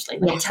 essentially.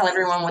 Let me tell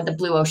everyone what the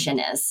blue ocean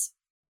is.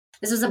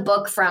 This was a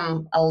book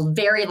from a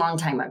very long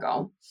time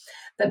ago.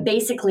 But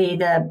basically,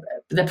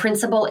 the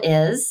principle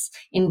is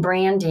in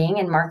branding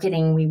and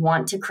marketing, we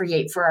want to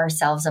create for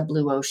ourselves a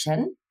blue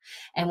ocean.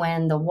 And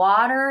when the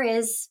water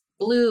is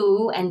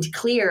blue and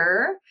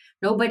clear,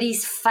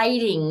 nobody's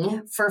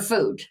fighting for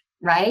food,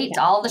 right?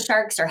 Yeah. All the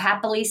sharks are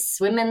happily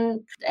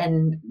swimming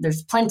and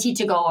there's plenty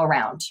to go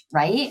around,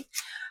 right?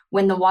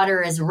 When the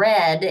water is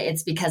red,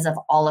 it's because of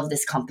all of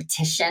this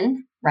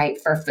competition, right,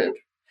 for food.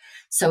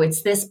 So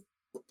it's this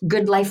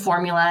good life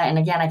formula. And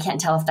again, I can't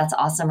tell if that's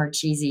awesome or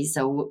cheesy,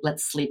 so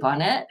let's sleep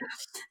on it.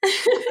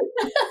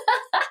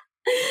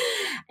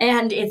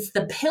 And it's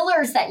the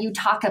pillars that you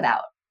talk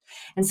about.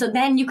 And so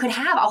then you could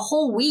have a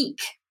whole week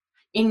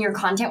in your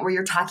content where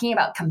you're talking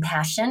about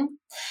compassion.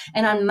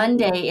 And on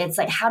Monday, it's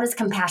like, how does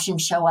compassion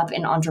show up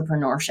in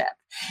entrepreneurship?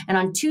 And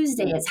on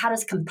Tuesday, it's how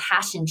does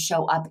compassion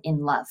show up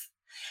in love?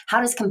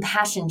 How does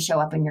compassion show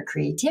up in your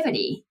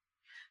creativity?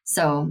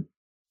 So,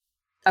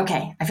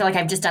 okay, I feel like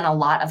I've just done a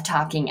lot of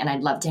talking and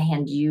I'd love to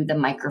hand you the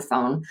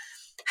microphone.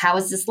 How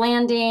is this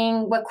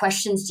landing? What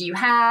questions do you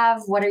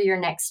have? What are your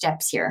next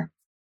steps here?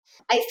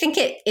 I think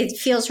it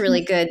feels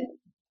really good.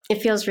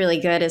 It feels really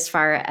good as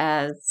far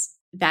as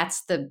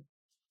that's the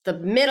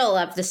middle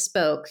of the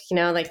spoke,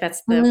 like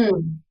that's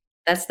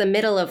the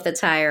middle of the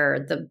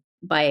tire, the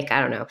bike.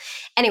 I don't know.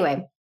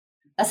 Anyway.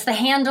 That's the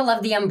handle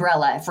of the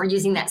umbrella, if we're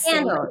using that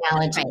same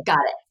analogy. Right. Got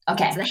it.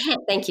 Okay.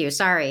 Thank you.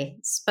 Sorry.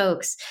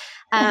 Spokes.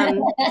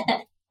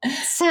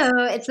 So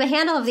it's the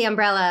handle of the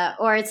umbrella,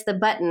 or it's the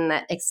button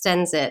that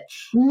extends it.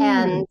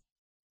 And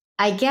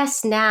I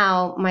guess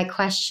now my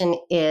question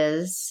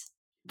is,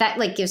 that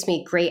gives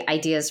me great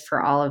ideas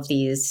for all of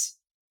these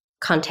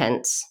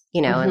contents,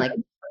 and okay,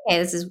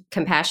 this is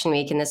Compassion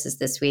Week and this is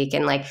this week.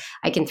 And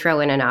I can throw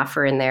in an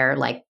offer in there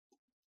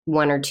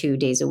 1 or 2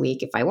 days a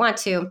week if I want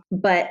to.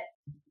 But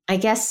I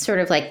guess sort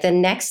of the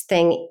next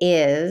thing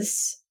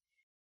is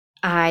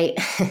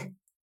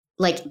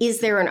is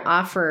there an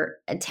offer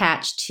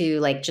attached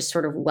to just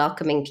sort of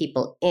welcoming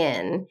people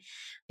in?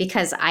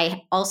 Because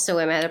I also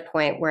am at a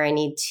point where I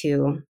need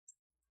to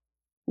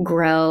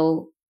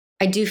grow.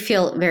 I do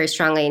feel very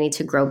strongly I need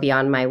to grow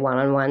beyond my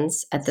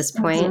one-on-ones at this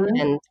point. Mm-hmm.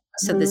 And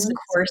so this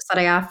course that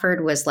I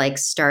offered was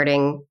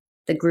starting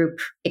the group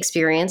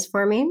experience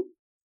for me.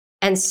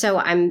 And so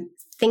I'm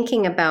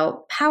thinking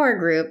about power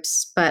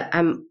groups, but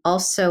I'm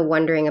also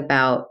wondering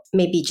about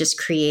maybe just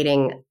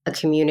creating a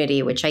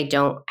community, which I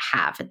don't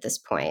have at this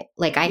point.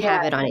 I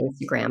have it on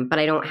Instagram, but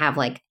I don't have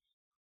a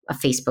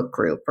Facebook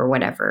group or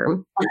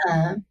whatever.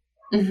 Uh-huh.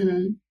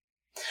 Mm-hmm.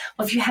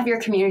 Well, if you have your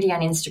community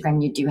on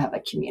Instagram, you do have a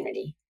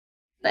community.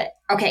 But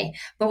okay.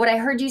 But what I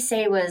heard you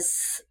say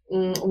was,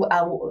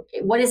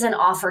 what is an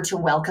offer to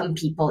welcome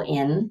people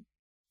in?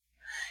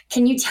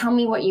 Can you tell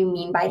me what you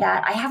mean by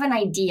that? I have an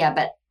idea,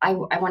 but I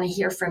want to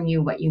hear from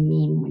you what you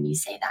mean when you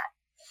say that.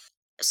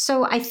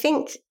 So I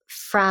think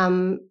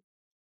the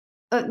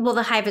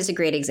Hive is a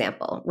great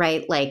example,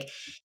 right?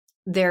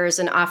 There's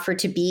an offer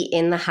to be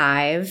in the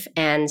Hive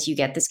and you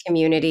get this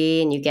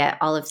community and you get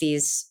all of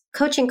these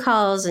coaching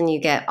calls and you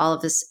get all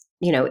of this,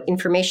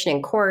 information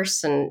and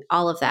course and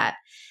all of that.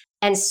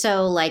 And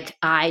so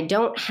I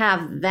don't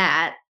have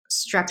that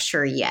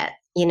structure yet,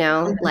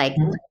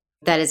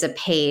 that is a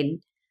paid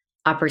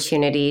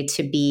opportunity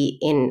to be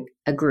in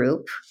a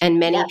group. And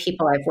many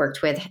people I've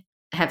worked with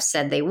have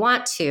said they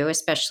want to,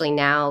 especially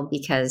now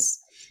because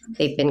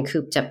they've been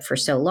cooped up for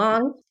so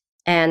long.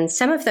 And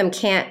some of them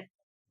can't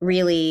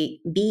really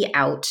be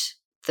out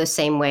the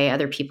same way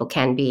other people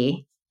can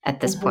be at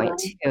this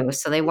point too.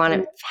 So they want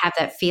to have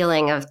that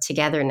feeling of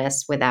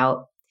togetherness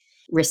without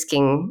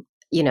risking,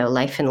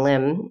 life and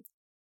limb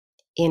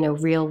in a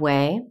real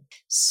way.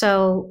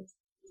 So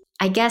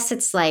I guess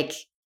it's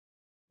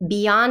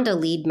beyond a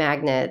lead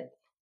magnet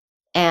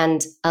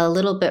and a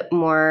little bit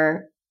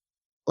more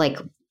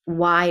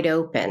wide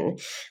open,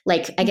 I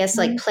guess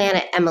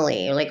Planet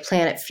Emily, or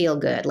Planet Feel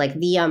Good,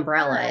 the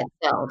umbrella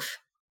itself.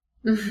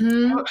 I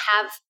don't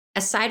have,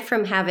 aside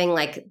from having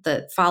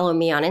the follow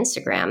me on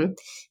Instagram,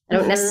 I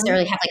don't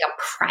necessarily have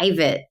a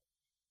private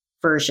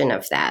version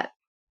of that.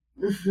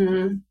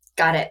 Mm-hmm.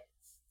 Got it.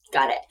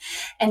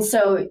 And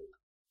so,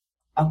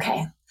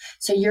 okay.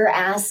 So you're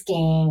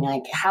asking,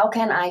 like, how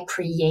can I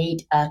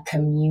create a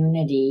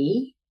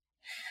community?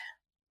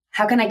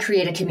 How can I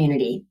create a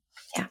community?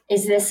 Yeah.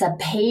 Is this a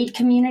paid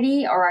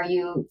community, or are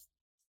you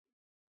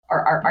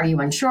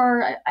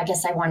unsure? I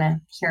guess I want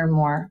to hear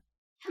more.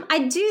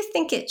 I do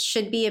think it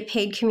should be a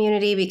paid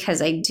community,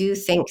 because I do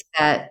think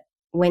that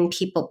when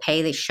people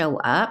pay, they show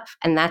up,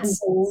 and that's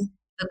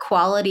the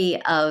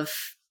quality of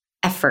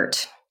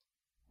effort.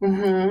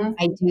 Mm-hmm.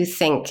 I do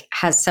think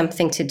has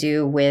something to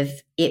do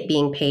with it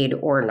being paid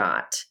or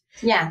not.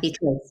 Yeah.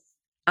 Because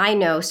I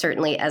know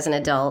certainly as an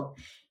adult,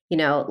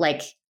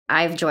 like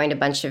I've joined a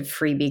bunch of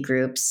freebie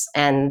groups,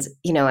 and,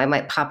 I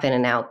might pop in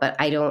and out, but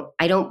I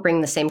don't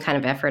bring the same kind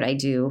of effort I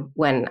do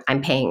when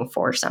I'm paying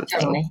for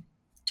something.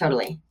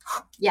 Totally.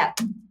 Yeah.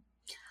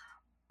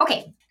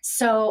 Okay.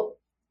 So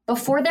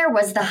before there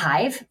was the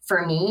Hive,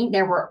 for me,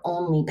 there were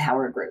only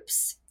power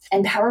groups.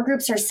 And power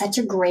groups are such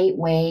a great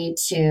way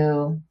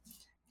to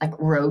like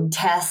road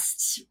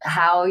test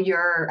how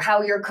your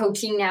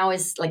coaching now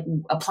is like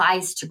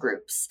applies to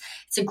groups.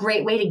 It's a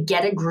great way to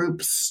get a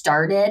group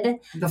started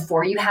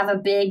before you have a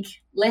big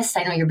list.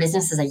 I know your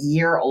business is a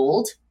year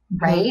old,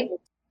 right?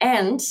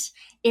 And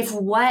if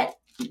what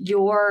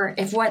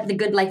the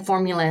Good Life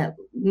formula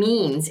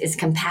means is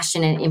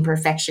compassion and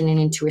imperfection and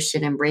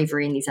intuition and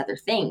bravery and these other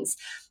things,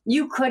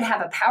 you could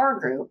have a power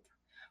group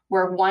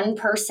where one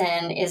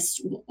person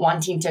is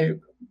wanting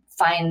to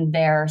find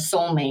their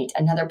soulmate,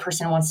 another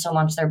person wants to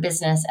launch their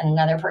business, and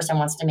another person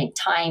wants to make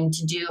time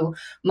to do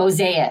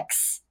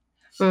mosaics.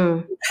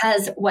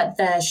 Because what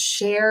the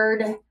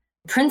shared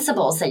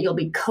principles that you'll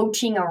be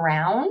coaching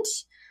around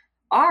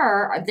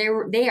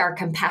they are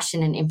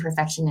compassion and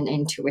imperfection and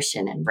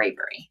intuition and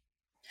bravery.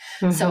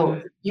 Mm-hmm.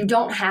 So you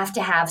don't have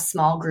to have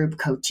small group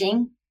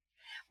coaching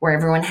where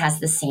everyone has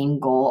the same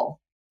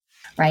goal,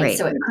 right?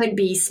 So it could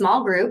be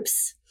small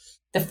groups.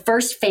 The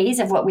first phase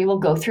of what we will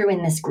go through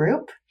in this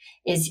group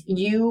is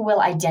you will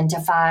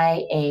identify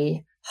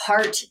a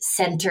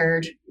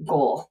heart-centered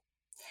goal,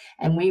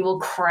 and we will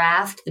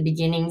craft the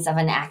beginnings of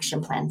an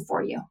action plan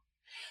for you.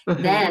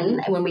 Mm-hmm.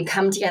 Then when we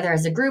come together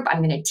as a group,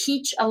 I'm going to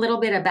teach a little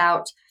bit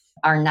about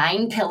our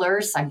 9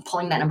 pillars. I'm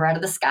pulling that number out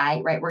of the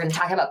sky, right? We're going to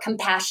talk about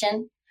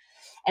compassion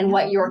and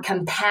what your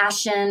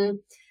compassion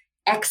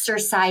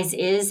exercise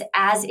is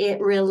as it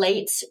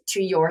relates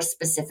to your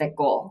specific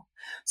goal.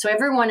 So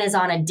everyone is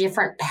on a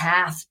different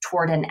path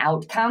toward an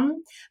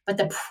outcome, but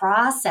the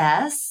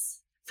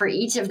process for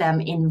each of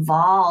them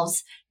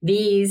involves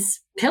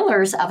these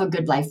pillars of a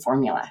Good Life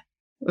formula.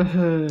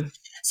 Mm-hmm.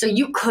 So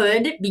you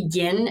could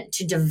begin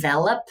to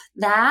develop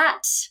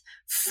that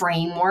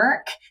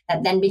framework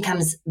that then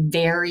becomes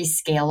very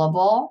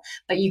scalable,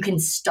 but you can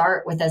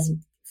start with as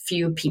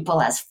few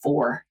people as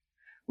 4.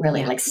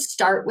 Really, like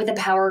start with a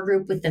power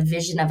group with the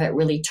vision of it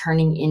really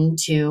turning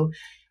into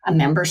a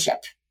membership,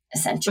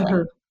 essentially.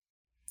 Mm-hmm.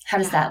 How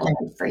does that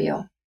land for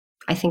you?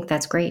 I think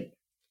that's great.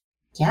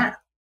 Yeah,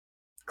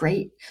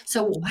 great.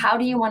 So how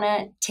do you want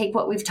to take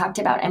what we've talked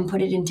about and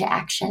put it into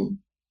action?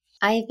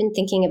 I've been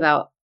thinking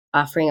about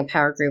offering a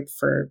power group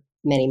for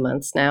many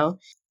months now.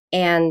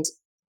 And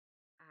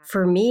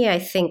for me, I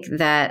think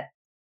that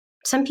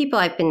some people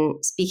I've been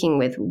speaking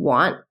with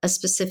want a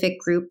specific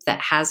group that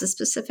has a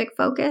specific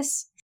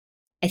focus.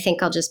 I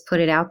think I'll just put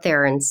it out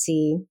there and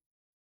see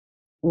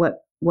what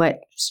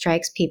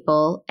strikes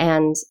people.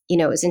 And,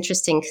 it was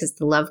interesting because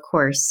the love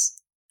course,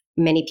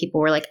 many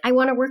people were like, I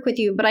want to work with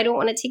you, but I don't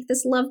want to take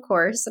this love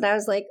course. And I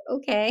was like,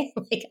 okay,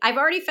 like I've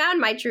already found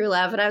my true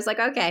love. And I was like,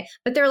 okay,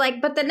 but they're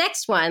like, but the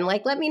next one,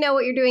 like, let me know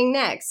what you're doing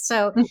next.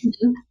 So,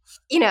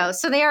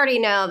 so they already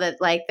know that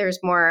like, there's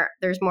more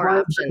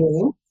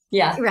options.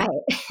 Yeah. Right.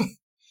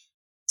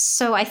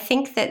 So I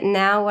think that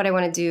now what I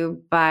want to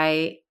do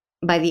by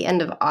the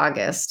end of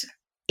August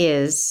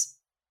is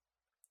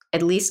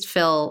at least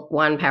fill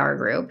 1 power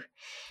group.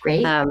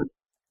 Great.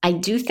 I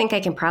do think I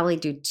can probably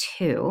do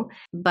 2,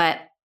 but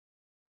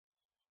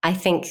I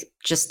think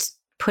just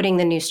putting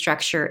the new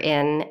structure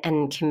in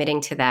and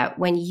committing to that.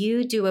 When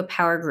you do a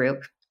power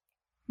group,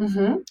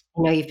 mm-hmm. I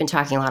know you've been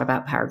talking a lot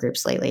about power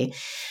groups lately.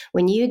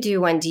 When you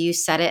do one, do you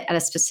set it at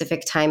a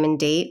specific time and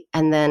date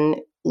and then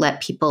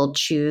let people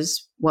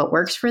choose what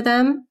works for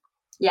them?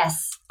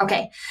 Yes.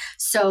 Okay.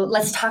 So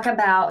let's talk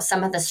about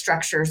some of the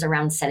structures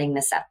around setting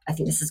this up. I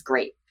think this is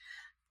great.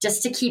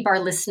 Just to keep our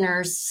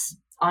listeners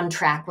on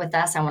track with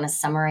us, I want to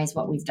summarize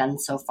what we've done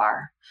so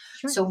far.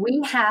 Sure. So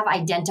we have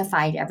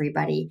identified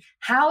everybody.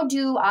 How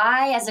do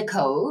I, as a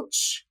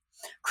coach,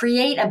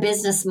 create a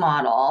business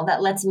model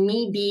that lets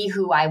me be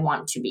who I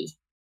want to be?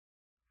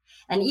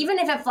 And even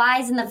if it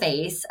flies in the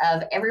face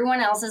of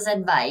everyone else's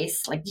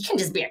advice, like you can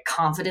just be a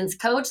confidence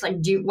coach.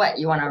 Like, do you want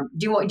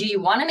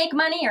to make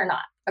money or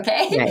not?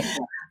 Okay. Right.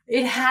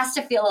 It has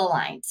to feel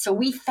aligned. So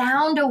we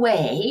found a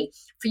way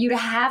for you to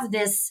have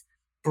this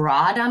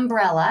broad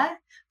umbrella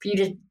for you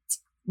to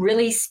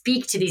really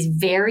speak to these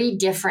very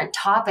different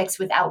topics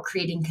without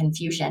creating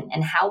confusion.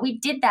 And how we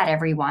did that,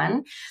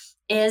 everyone,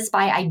 is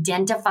by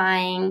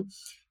identifying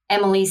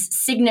Emily's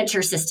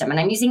signature system. And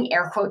I'm using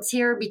air quotes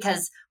here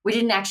because we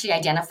didn't actually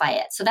identify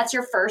it. So that's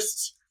your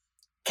first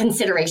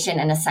consideration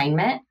and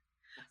assignment,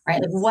 right?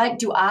 Like, what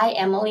do I,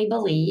 Emily,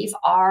 believe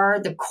are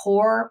the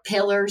core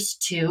pillars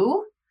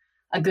to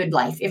a good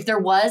life? If there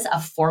was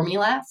a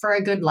formula for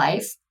a good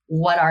life,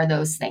 what are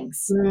those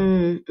things?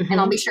 Mm-hmm. And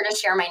I'll be sure to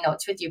share my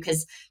notes with you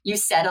because you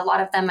said a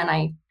lot of them and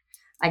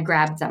I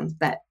grabbed them.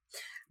 But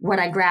what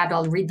I grabbed,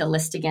 I'll read the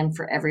list again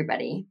for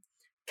everybody.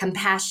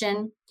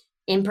 Compassion,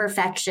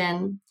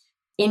 imperfection,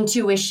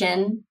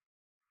 intuition,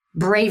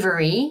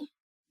 bravery,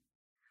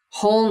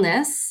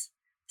 wholeness,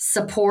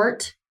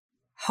 support,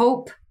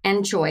 hope,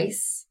 and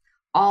choice,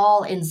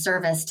 all in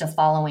service to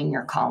following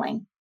your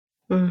calling.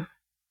 Mm.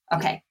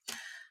 Okay,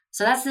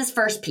 so that's this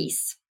first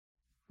piece.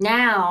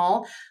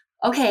 Now,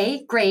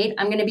 okay, great.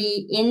 I'm going to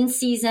be in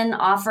season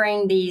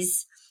offering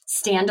these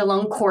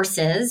standalone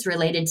courses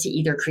related to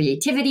either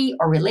creativity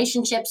or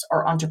relationships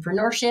or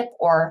entrepreneurship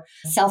or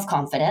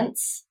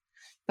self-confidence.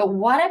 But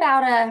what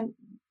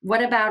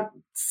about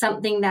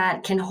something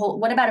that can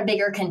hold, what about a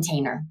bigger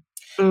container?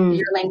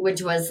 Your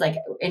language was like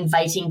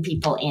inviting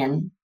people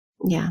in.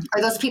 Yeah.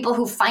 Or those people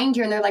who find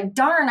you and they're like,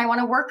 darn, I want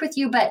to work with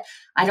you, but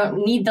I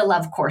don't need the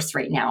love course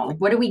right now. Like,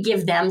 what do we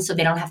give them so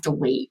they don't have to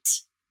wait?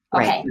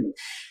 Okay. Right.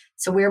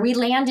 So where we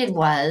landed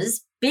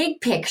was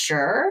big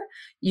picture.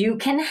 You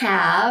can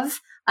have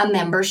a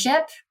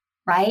membership,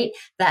 right,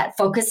 that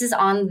focuses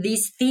on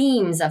these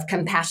themes of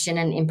compassion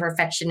and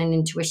imperfection and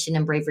intuition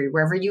and bravery.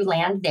 Wherever you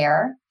land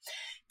there,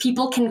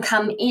 people can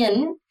come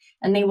in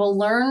and they will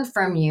learn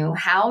from you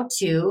how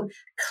to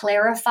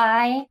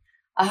clarify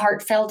a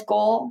heartfelt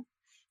goal,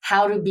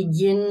 how to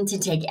begin to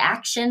take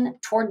action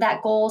toward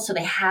that goal so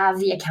they have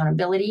the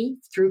accountability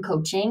through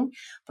coaching,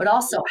 but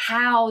also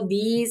how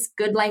these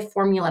Good Life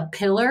Formula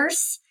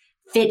pillars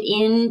fit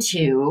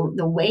into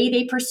the way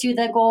they pursue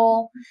the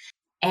goal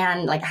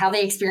and like how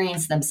they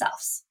experience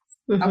themselves.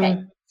 Mm-hmm.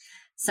 Okay.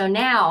 So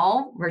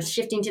now we're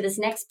shifting to this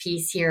next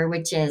piece here,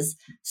 which is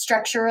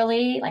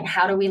structurally, like,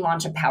 how do we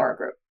launch a power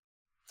group?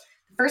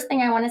 First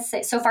thing I want to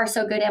say, so far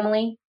so good,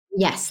 Emily?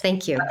 Yes,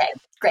 thank you. Okay,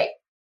 great.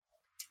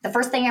 The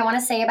first thing I want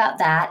to say about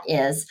that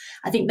is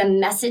I think the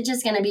message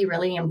is going to be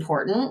really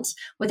important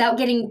without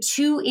getting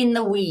too in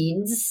the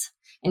weeds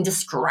and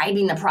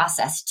describing the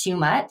process too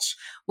much.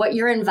 What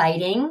you're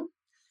inviting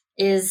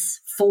is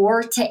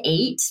 4 to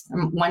 8,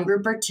 one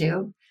group or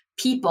two,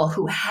 people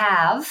who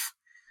have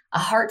a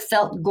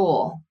heartfelt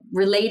goal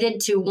related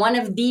to one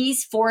of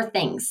these 4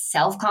 things: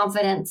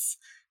 self-confidence,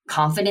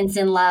 confidence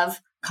in love,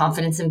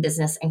 confidence in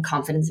business, and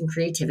confidence in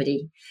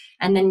creativity.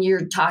 And then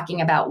you're talking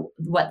about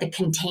what the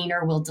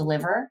container will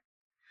deliver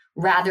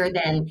rather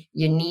than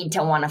you need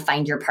to want to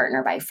find your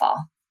partner by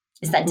fall.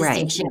 Is that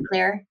distinction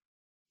clear?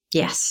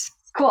 Yes.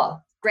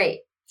 Cool.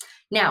 Great.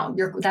 Now,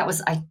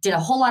 I did a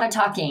whole lot of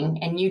talking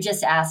and you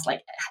just asked,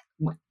 like,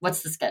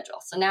 what's the schedule?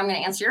 So now I'm going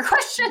to answer your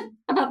question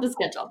about the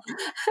schedule.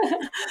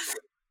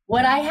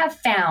 What I have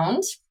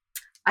found,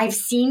 I've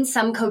seen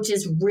some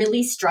coaches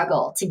really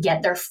struggle to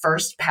get their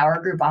first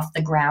power group off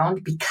the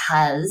ground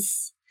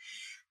because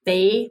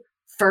they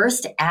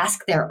first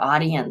ask their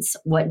audience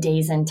what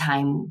days and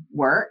time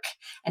work.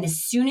 And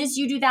as soon as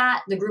you do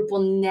that, the group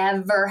will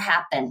never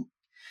happen.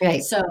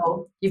 Right.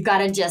 So you've got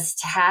to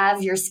just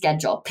have your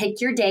schedule,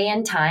 pick your day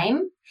and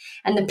time,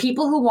 and the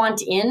people who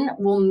want in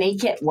will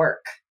make it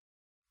work.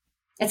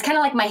 It's kind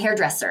of like my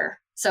hairdresser.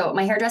 So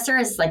my hairdresser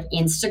is like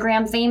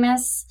Instagram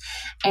famous.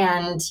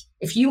 And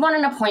if you want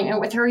an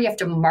appointment with her, you have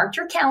to mark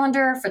your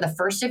calendar for the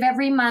first of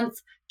every month,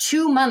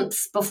 2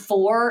 months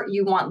before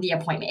you want the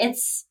appointment.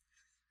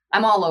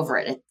 I'm all over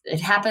it.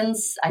 It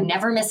happens. I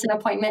never miss an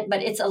appointment,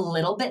 but it's a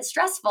little bit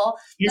stressful.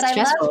 But I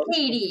love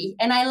Katie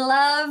and I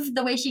love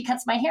the way she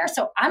cuts my hair.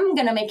 So I'm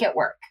going to make it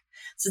work.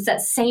 So it's that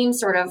same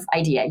sort of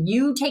idea.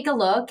 You take a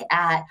look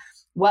at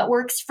what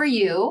works for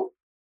you,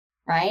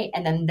 right?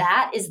 And then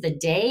that is the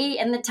day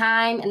and the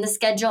time and the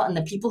schedule, and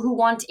the people who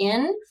want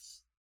in,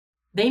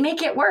 they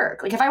make it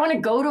work. Like if I want to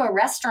go to a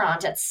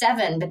restaurant at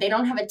 7, but they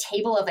don't have a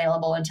table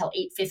available until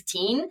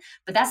 8:15,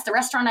 but that's the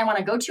restaurant I want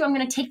to go to, I'm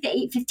going to take the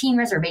 8:15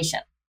 reservation.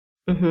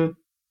 Mm-hmm.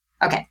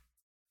 Okay.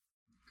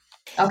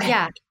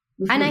 Yeah.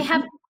 Mm-hmm.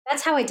 And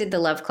that's how I did the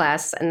love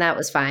class, and that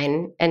was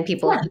fine. And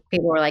people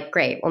were like,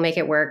 great, we'll make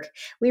it work.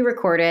 We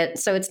record it,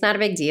 so it's not a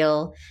big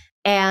deal.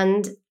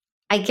 And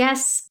I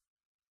guess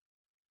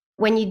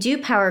when you do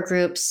power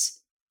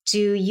groups,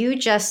 do you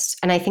just,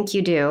 and I think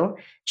you do,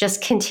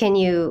 just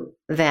continue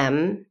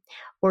them?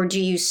 Or do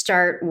you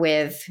start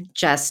with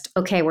just,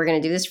 okay, we're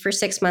going to do this for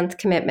 6-month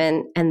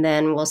commitment, and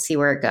then we'll see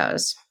where it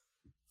goes?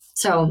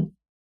 So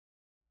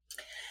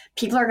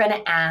people are going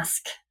to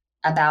ask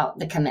about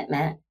the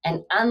commitment.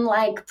 And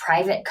unlike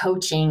private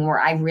coaching, where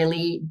I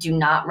really do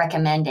not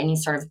recommend any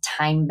sort of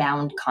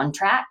time-bound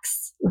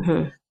contracts,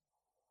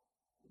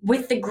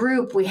 with the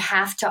group, we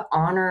have to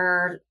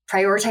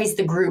prioritize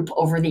the group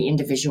over the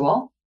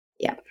individual.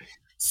 Yeah.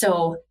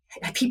 So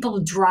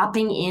people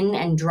dropping in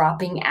and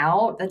dropping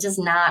out, that does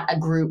not a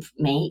group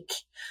make.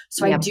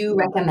 So I do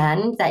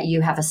recommend that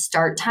you have a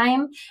start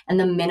time, and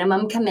the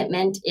minimum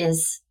commitment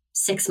is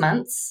 6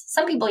 months.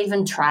 Some people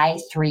even try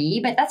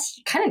 3, but that's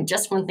kind of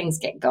just when things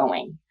get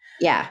going.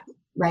 Yeah.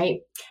 Right.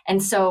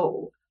 And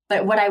so,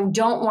 but what I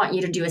don't want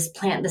you to do is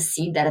plant the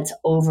seed that it's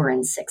over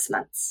in 6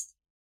 months.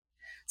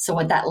 So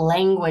what that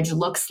language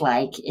looks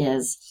like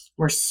is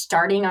we're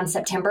starting on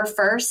September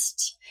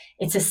 1st.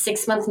 It's a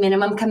 6-month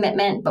minimum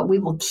commitment, but we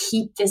will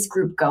keep this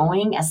group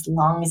going as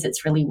long as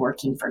it's really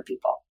working for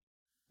people.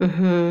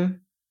 Mm-hmm.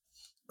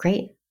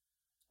 Great.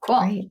 Cool.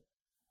 Great.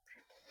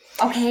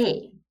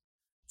 Okay.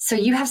 So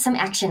you have some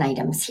action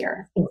items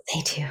here.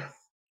 I do.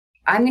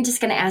 I'm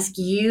just going to ask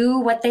you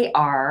what they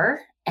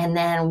are, and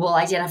then we'll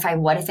identify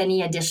what, if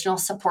any, additional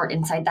support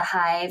inside the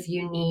Hive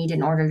you need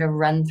in order to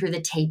run through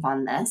the tape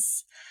on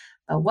this.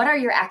 But what are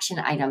your action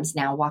items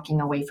now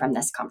walking away from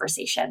this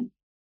conversation?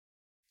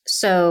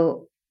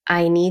 So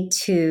I need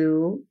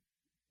to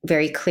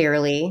very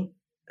clearly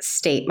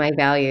state my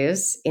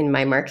values in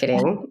my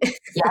marketing.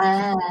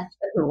 Yeah.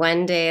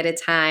 One day at a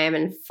time,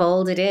 and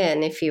fold it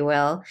in, if you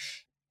will,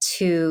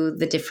 to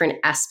the different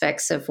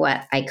aspects of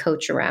what I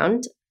coach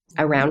around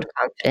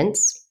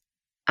confidence.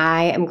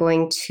 I am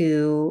going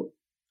to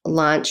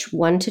launch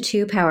 1 to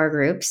 2 power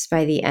groups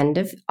by the end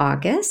of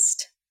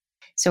August.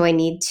 So I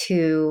need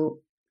to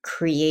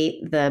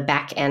create the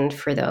back end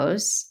for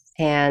those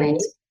and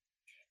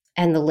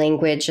the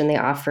language and the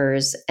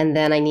offers. And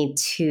then I need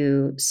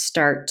to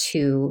start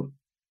to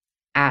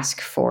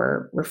ask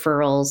for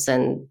referrals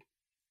and,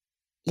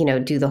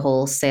 do the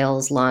whole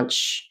sales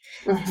launch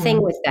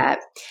thing with that.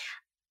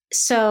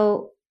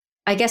 So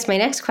I guess my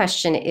next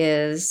question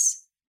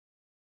is,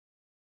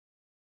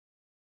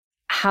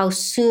 how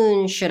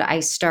soon should I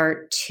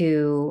start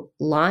to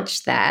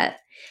launch that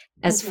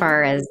as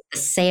far as the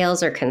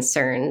sales are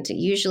concerned?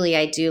 Usually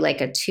I do like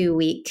a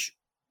 2-week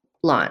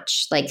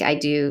launch. Like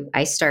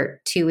I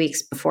start 2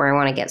 weeks before I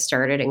want to get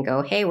started and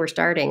go, hey, we're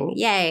starting.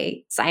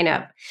 Yay, sign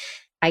up.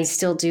 I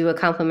still do a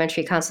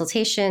complimentary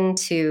consultation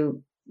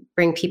to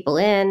bring people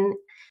in.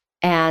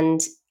 And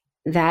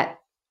that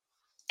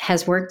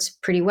has worked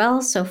pretty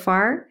well so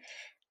far.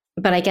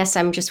 But I guess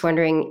I'm just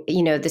wondering,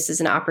 this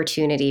is an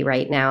opportunity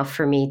right now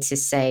for me to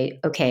say,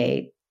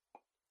 okay,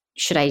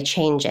 should I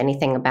change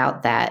anything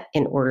about that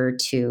in order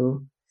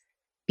to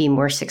be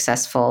more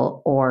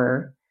successful?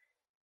 Or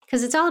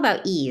because it's all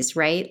about ease,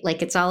 right?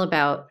 Like it's all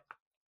about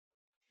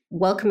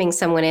welcoming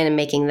someone in and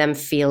making them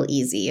feel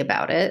easy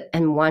about it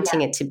and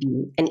wanting it to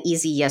be an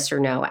easy yes or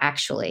no,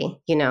 actually,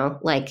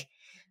 like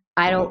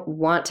I don't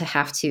want to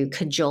have to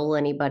cajole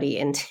anybody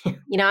into,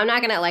 I'm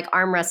not going to like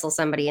arm wrestle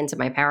somebody into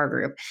my power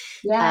group,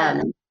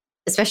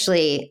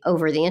 especially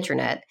over the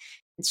internet.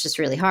 It's just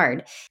really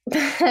hard.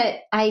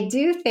 But I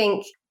do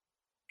think,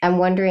 I'm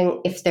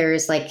wondering if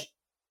there's like,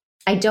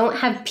 I don't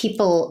have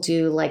people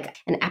do like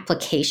an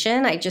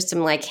application. I just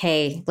am like,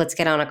 hey, let's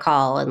get on a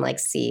call and like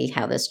see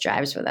how this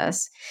jives with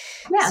us.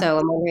 Yeah. So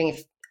I'm wondering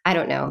if, I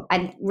don't know,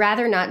 I'd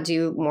rather not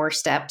do more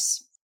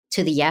steps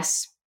to the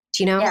yes.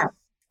 Do you know? Yeah,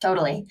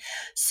 totally.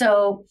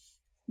 So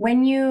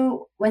when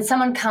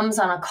someone comes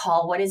on a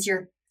call,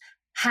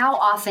 how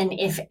often,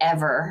 if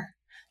ever,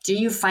 do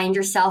you find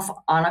yourself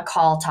on a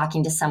call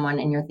talking to someone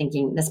and you're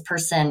thinking, this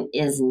person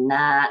is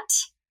not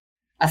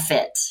a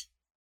fit?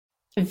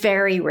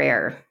 Very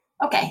rare.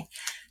 Okay.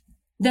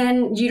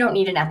 Then you don't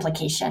need an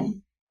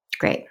application.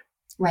 Great.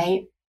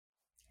 Right?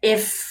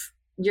 If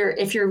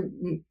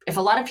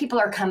a lot of people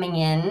are coming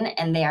in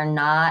and they are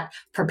not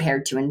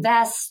prepared to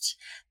invest,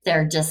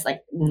 they're just like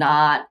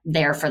not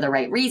there for the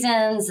right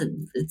reasons,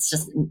 it's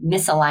just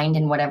misaligned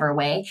in whatever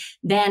way,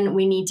 then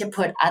we need to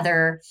put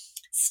other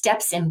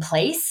steps in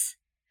place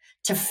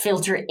to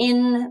filter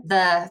in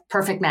the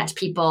perfect match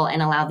people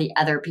and allow the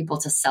other people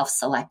to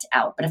self-select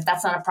out. But if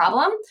that's not a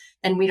problem,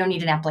 then we don't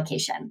need an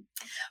application.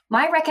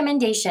 My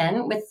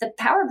recommendation with the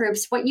power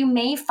groups, what you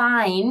may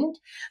find,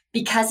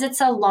 because it's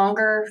a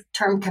longer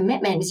term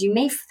commitment, is you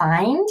may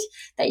find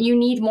that you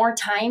need more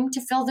time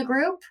to fill the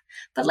group,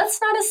 but let's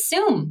not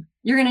assume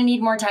you're going to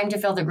need more time to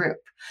fill the group.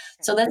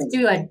 So let's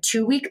do a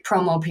 2-week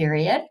promo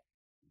period.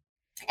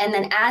 And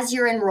then as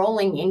you're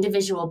enrolling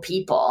individual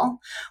people,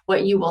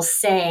 what you will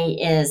say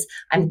is,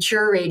 I'm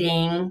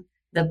curating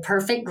the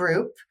perfect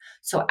group.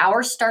 So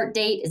our start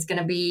date is going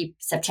to be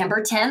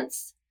September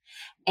 10th.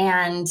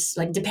 And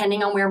like,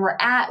 depending on where we're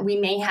at, we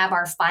may have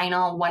our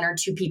final 1 or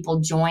 2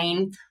 people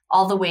join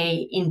all the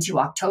way into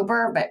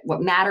October. But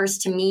what matters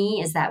to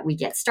me is that we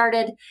get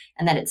started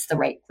and that it's the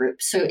right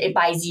group. So it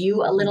buys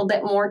you a little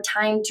bit more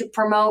time to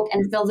promote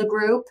and fill the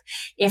group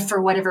if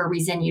for whatever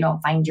reason you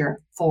don't find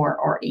your 4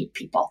 or 8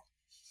 people.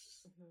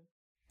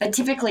 But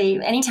typically,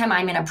 anytime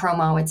I'm in a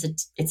promo,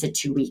 it's a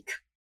 2-week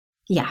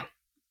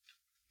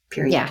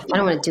period. Yeah, I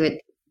don't want to do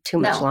it too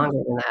much longer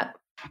than that.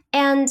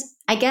 And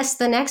I guess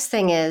the next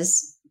thing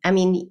is,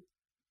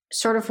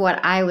 sort of what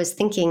I was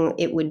thinking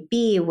it would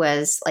be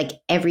was like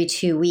every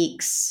 2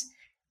 weeks,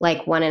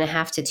 like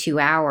 1.5 to 2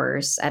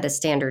 hours at a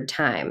standard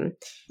time.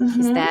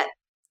 Mm-hmm.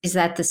 Is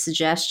that the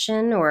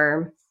suggestion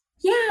or?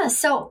 Yeah,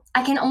 so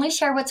I can only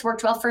share what's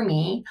worked well for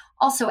me.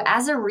 Also,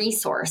 as a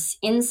resource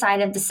inside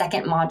of the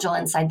second module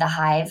inside the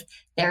Hive,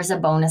 there's a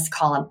bonus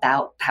call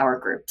about power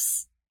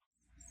groups.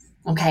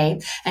 Okay.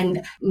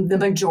 And the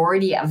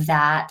majority of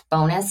that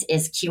bonus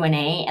is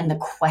Q&A, and the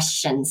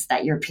questions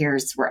that your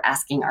peers were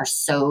asking are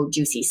so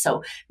juicy.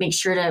 So make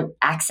sure to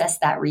access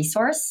that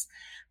resource.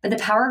 But the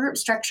power group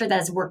structure that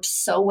has worked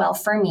so well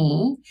for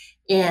me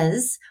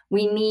is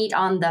we meet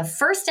on the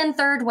first and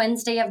third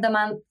Wednesday of the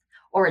month,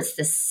 or it's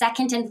the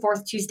second and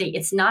fourth Tuesday.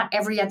 It's not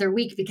every other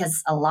week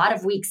because a lot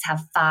of weeks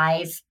have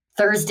 5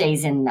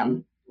 Thursdays in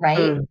them,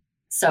 right?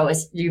 So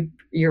it's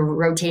you're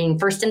rotating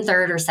first and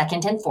third or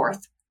second and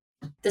fourth.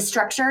 The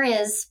structure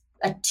is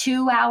a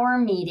 2-hour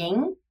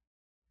meeting.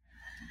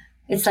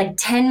 It's like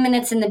 10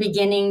 minutes in the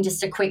beginning,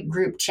 just a quick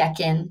group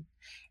check-in.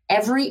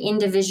 Every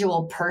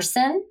individual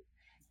person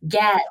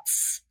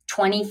gets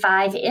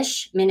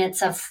 25-ish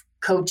minutes of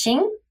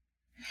coaching,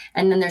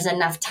 and then there's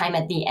enough time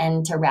at the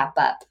end to wrap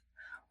up.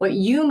 What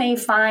you may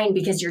find,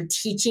 because you're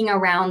teaching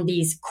around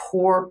these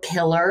core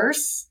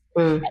pillars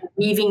and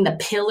weaving the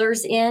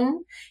pillars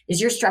in,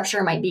 is your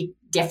structure might be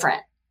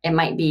different. It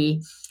might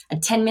be a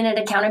 10-minute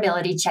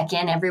accountability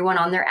check-in, everyone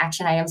on their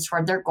action items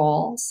toward their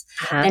goals,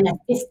 then a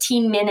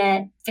 15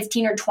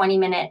 or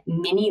 20-minute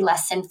mini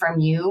lesson from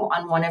you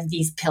on one of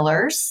these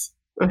pillars,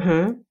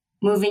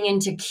 moving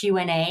into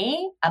Q&A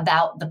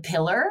about the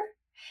pillar,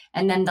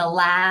 and then the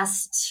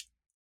last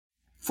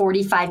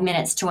 45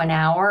 minutes to an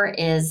hour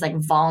is like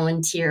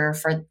volunteer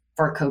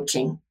for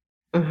coaching.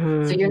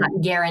 So you're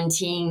not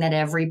guaranteeing that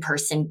every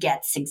person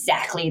gets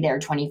exactly their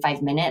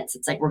 25 minutes.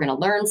 It's like, we're going to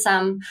learn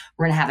some,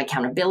 we're going to have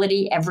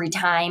accountability every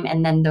time.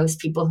 And then those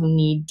people who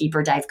need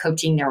deeper dive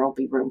coaching, there will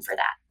be room for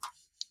that.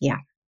 Yeah.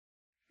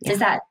 Does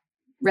that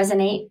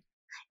resonate?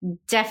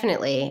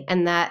 Definitely.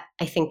 And that,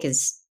 I think,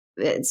 it's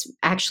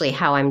actually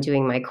how I'm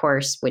doing my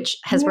course, which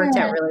has worked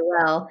out really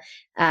well.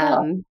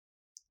 Cool.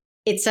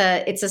 It's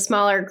a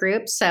smaller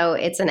group, so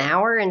it's an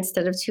hour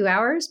instead of 2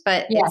 hours,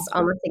 but it's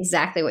almost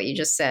exactly what you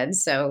just said.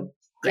 So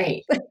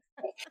great.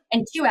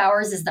 And 2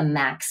 hours is the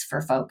max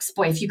for folks.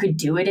 Boy, if you could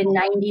do it in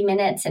 90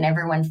 minutes and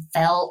everyone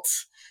felt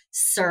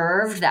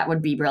served, that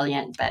would be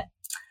brilliant. But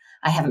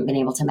I haven't been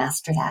able to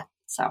master that.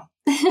 So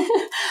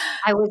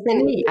I was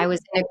in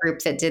a group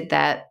that did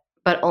that,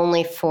 but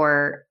only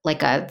for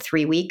like a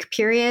 3-week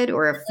period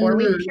or a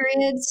 4-week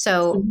period.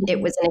 So it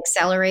was an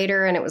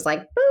accelerator, and it was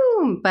like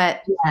boom.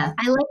 But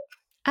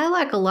I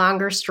like a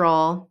longer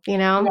stroll, you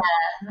know?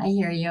 Yeah, I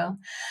hear you.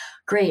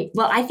 Great.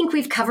 Well, I think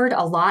we've covered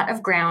a lot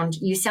of ground.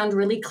 You sound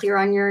really clear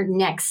on your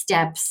next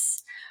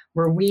steps.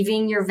 We're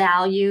weaving your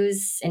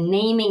values and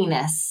naming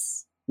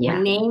this. Yeah.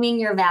 We're naming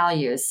your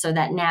values so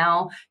that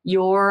now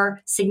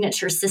your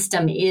signature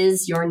system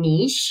is your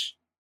niche,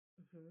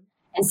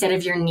 instead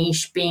of your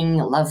niche being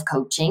love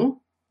coaching,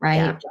 right?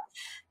 Yeah.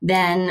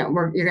 Then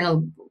you're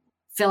going to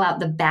fill out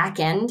the back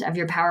end of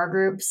your power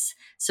groups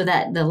so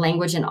that the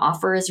language and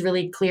offer is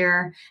really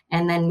clear,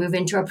 and then move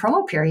into a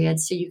promo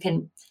period so you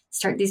can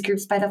start these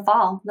groups by the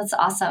fall. That's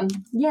awesome.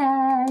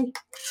 Yay.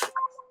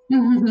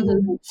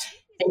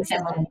 Thanks,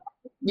 Emily.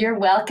 You're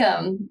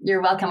welcome.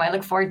 You're welcome. I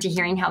look forward to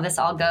hearing how this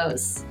all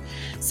goes.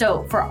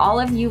 So for all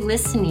of you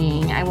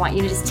listening, I want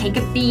you to just take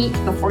a beat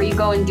before you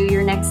go and do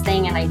your next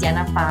thing and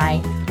identify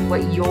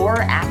what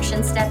your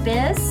action step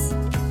is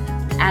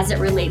as it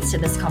relates to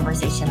this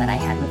conversation that I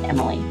had with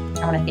Emily.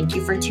 I want to thank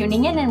you for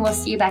tuning in, and we'll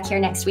see you back here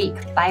next week.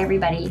 Bye,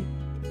 everybody.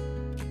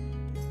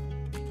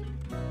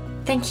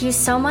 Thank you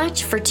so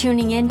much for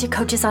tuning in to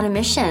Coaches on a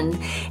Mission.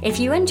 If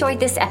you enjoyed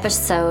this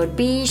episode,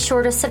 be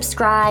sure to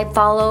subscribe,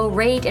 follow,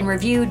 rate, and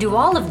review. Do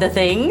all of the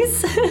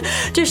things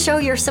to show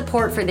your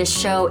support for this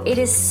show. It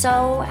is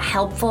so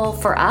helpful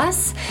for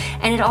us,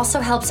 and it also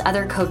helps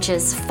other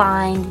coaches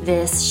find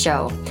this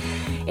show.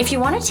 If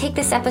you want to take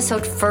this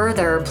episode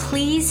further,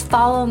 please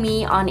follow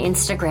me on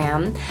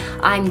Instagram.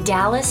 I'm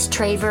Dallas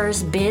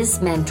Travers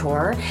Biz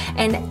Mentor,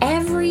 and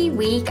every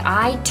week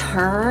I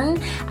turn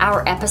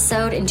our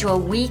episode into a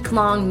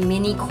week-long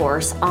mini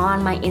course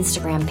on my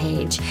Instagram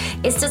page.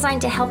 It's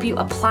designed to help you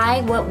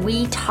apply what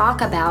we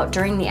talk about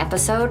during the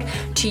episode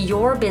to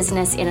your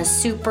business in a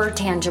super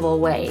tangible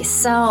way.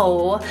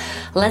 So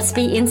let's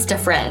be Insta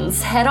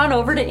friends. Head on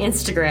over to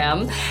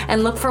Instagram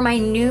and look for my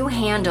new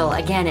handle.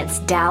 Again, it's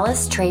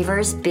Dallas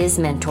Travers Biz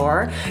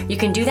Mentor. You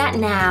can do that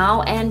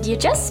now, and you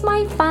just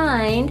might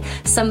find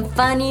some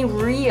funny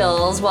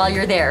reels while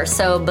you're there.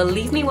 So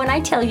believe me when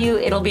I tell you,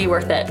 it'll be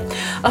worth it.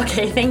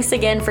 Okay, thanks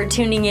again for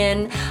tuning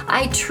in.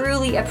 I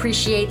truly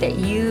appreciate that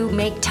you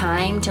make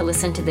time to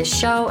listen to this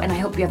show, and I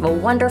hope you have a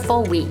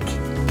wonderful week.